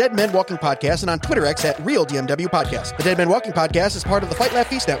YouTube at Dead Men Walking Podcast, and on Twitter X at Real DMW Podcast. The Dead Men Walking Podcast is part of the Fight Laugh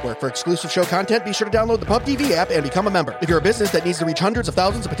Feast Network. For exclusive show content, be sure to download the Pub TV app and become a member. If you're a business that needs to reach hundreds of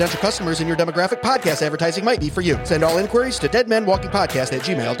thousands of potential customers in your demographic, podcast advertising might be for you. Send all inquiries to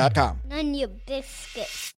deadmenwalkingpodcast@gmail.com. None your biscuit.